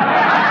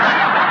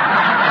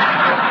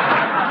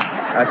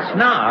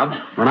snob?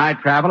 When I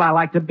travel, I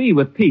like to be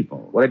with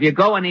people. Well, if you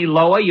go any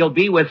lower, you'll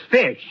be with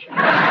fish.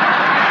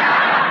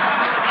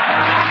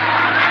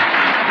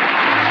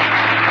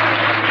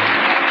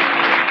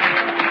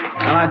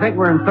 Well, I think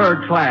we're in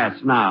third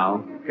class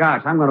now.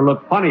 Gosh, I'm going to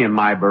look funny in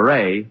my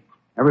beret.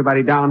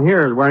 Everybody down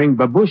here is wearing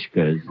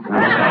babushkas. All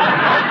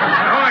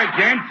right,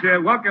 gents.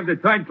 Welcome to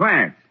third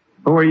class.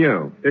 Who are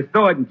you? The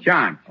steward in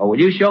charge. Oh, will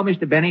you show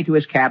Mr. Benny to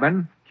his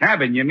cabin?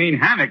 Cabin? You mean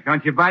hammock,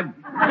 don't you, Bud?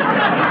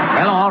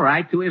 Well, all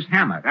right, to his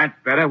hammock. That's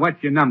better.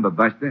 What's your number,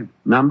 Buster?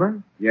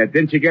 Number? Yeah,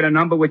 didn't you get a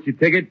number with your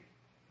ticket?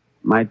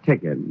 My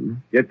ticket?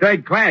 You're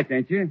third class,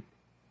 ain't you?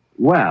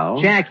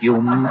 Well... Jack, you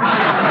must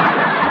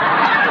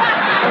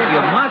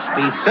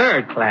be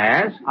third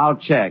class. I'll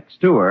check.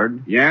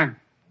 Steward. Yeah?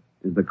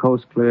 Is the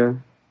coast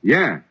clear?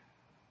 Yeah.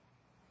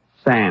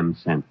 Sam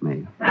sent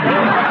me. Oh,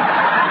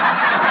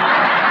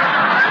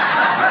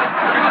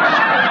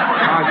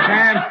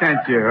 Sam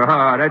sent you.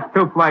 Oh, that's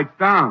 2 flights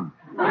down.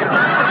 2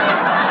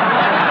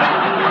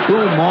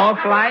 more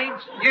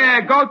flights?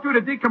 Yeah, go through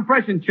the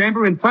decompression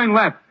chamber and turn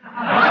left.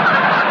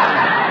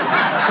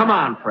 Come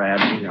on, Fred.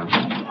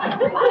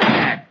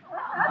 Jack,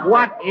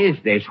 what is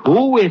this?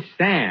 Who is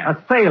Sam?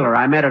 A sailor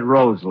I met at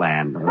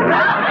Roseland. He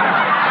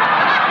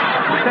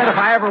said if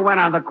I ever went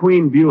on the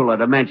Queen Beulah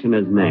to mention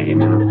his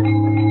name.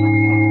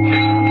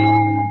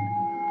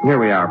 Here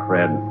we are,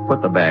 Fred.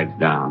 Put the bags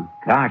down.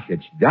 Gosh,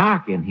 it's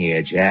dark in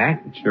here,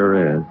 Jack. It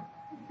sure is.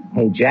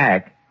 Hey,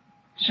 Jack,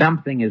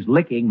 something is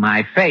licking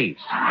my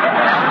face.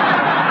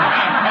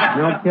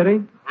 No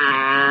kidding?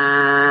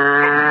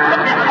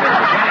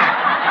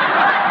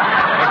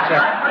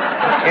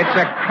 It's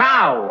a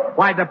cow.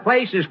 Why, the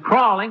place is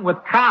crawling with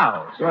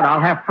cows. Good,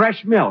 I'll have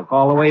fresh milk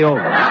all the way over.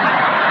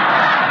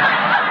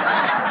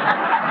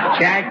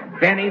 Jack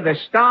Benny, the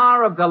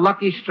star of the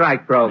Lucky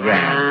Strike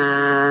program.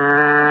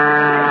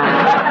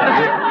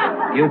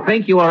 You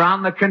think you are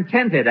on the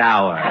Contented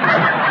Hour.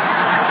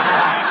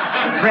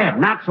 Fred,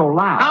 not so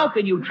loud. How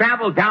can you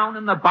travel down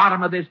in the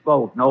bottom of this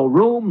boat? No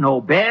room,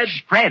 no bed.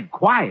 Fred,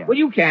 quiet. Well,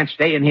 you can't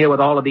stay in here with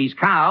all of these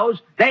cows.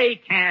 They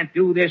can't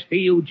do this to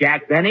you,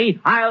 Jack Benny.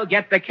 I'll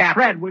get the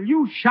captain. Fred, will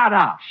you shut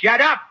up?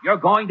 Shut up. You're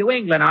going to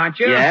England, aren't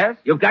you? Yes.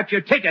 You've got your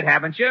ticket,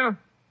 haven't you?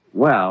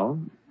 Well...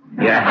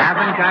 You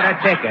haven't got a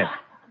ticket.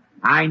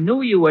 I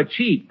knew you were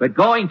cheap, but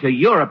going to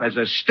Europe as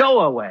a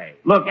stowaway.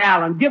 Look,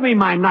 Alan, give me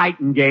my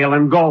Nightingale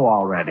and go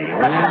already.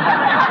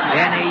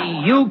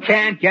 Benny, you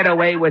can't get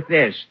away with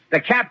this. The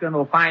captain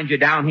will find you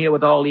down here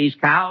with all these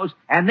cows,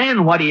 and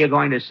then what are you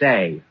going to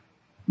say?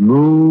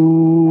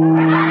 Moo.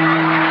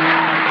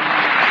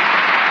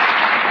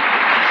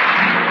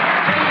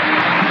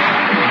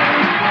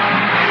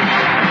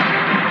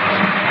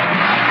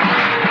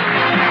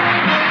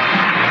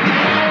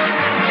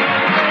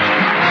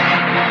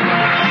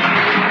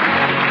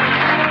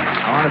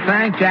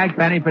 Thank Jack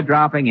Benny for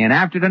dropping in.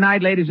 After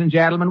tonight, ladies and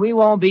gentlemen, we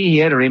won't be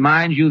here to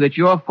remind you that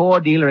your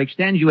Ford dealer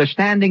extends you a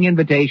standing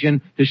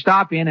invitation to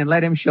stop in and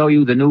let him show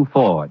you the new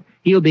Ford.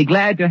 He'll be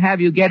glad to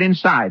have you get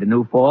inside the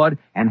new Ford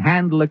and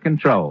handle the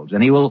controls.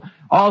 And he will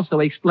also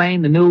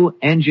explain the new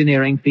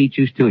engineering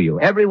features to you.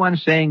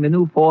 Everyone's saying the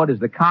new Ford is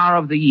the car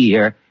of the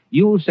year.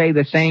 You'll say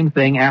the same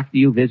thing after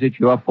you visit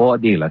your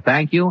Ford dealer.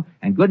 Thank you,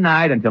 and good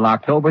night until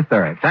October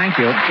 3rd. Thank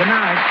you. Good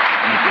night.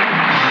 Thank you.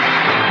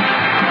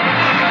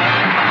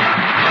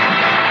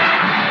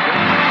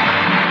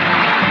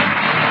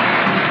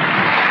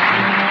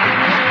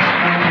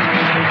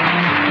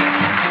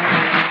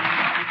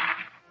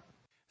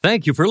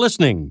 Thank you for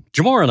listening.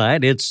 Tomorrow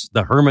night, it's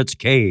The Hermit's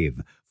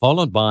Cave,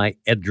 followed by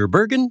Edgar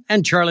Bergen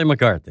and Charlie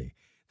McCarthy.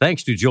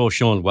 Thanks to Joel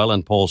Schoenwell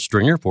and Paul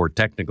Stringer for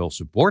technical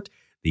support.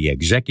 The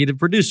executive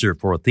producer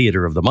for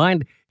Theater of the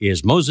Mind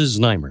is Moses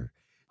Znaimer.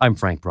 I'm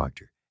Frank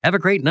Proctor. Have a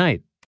great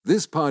night.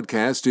 This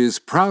podcast is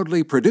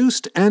proudly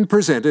produced and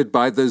presented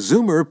by the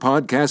Zoomer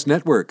Podcast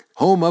Network,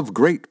 home of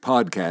great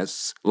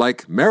podcasts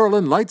like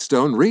Marilyn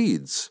Lightstone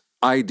Reads,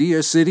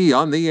 Idea City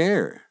on the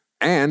Air,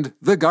 and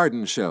The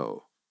Garden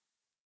Show.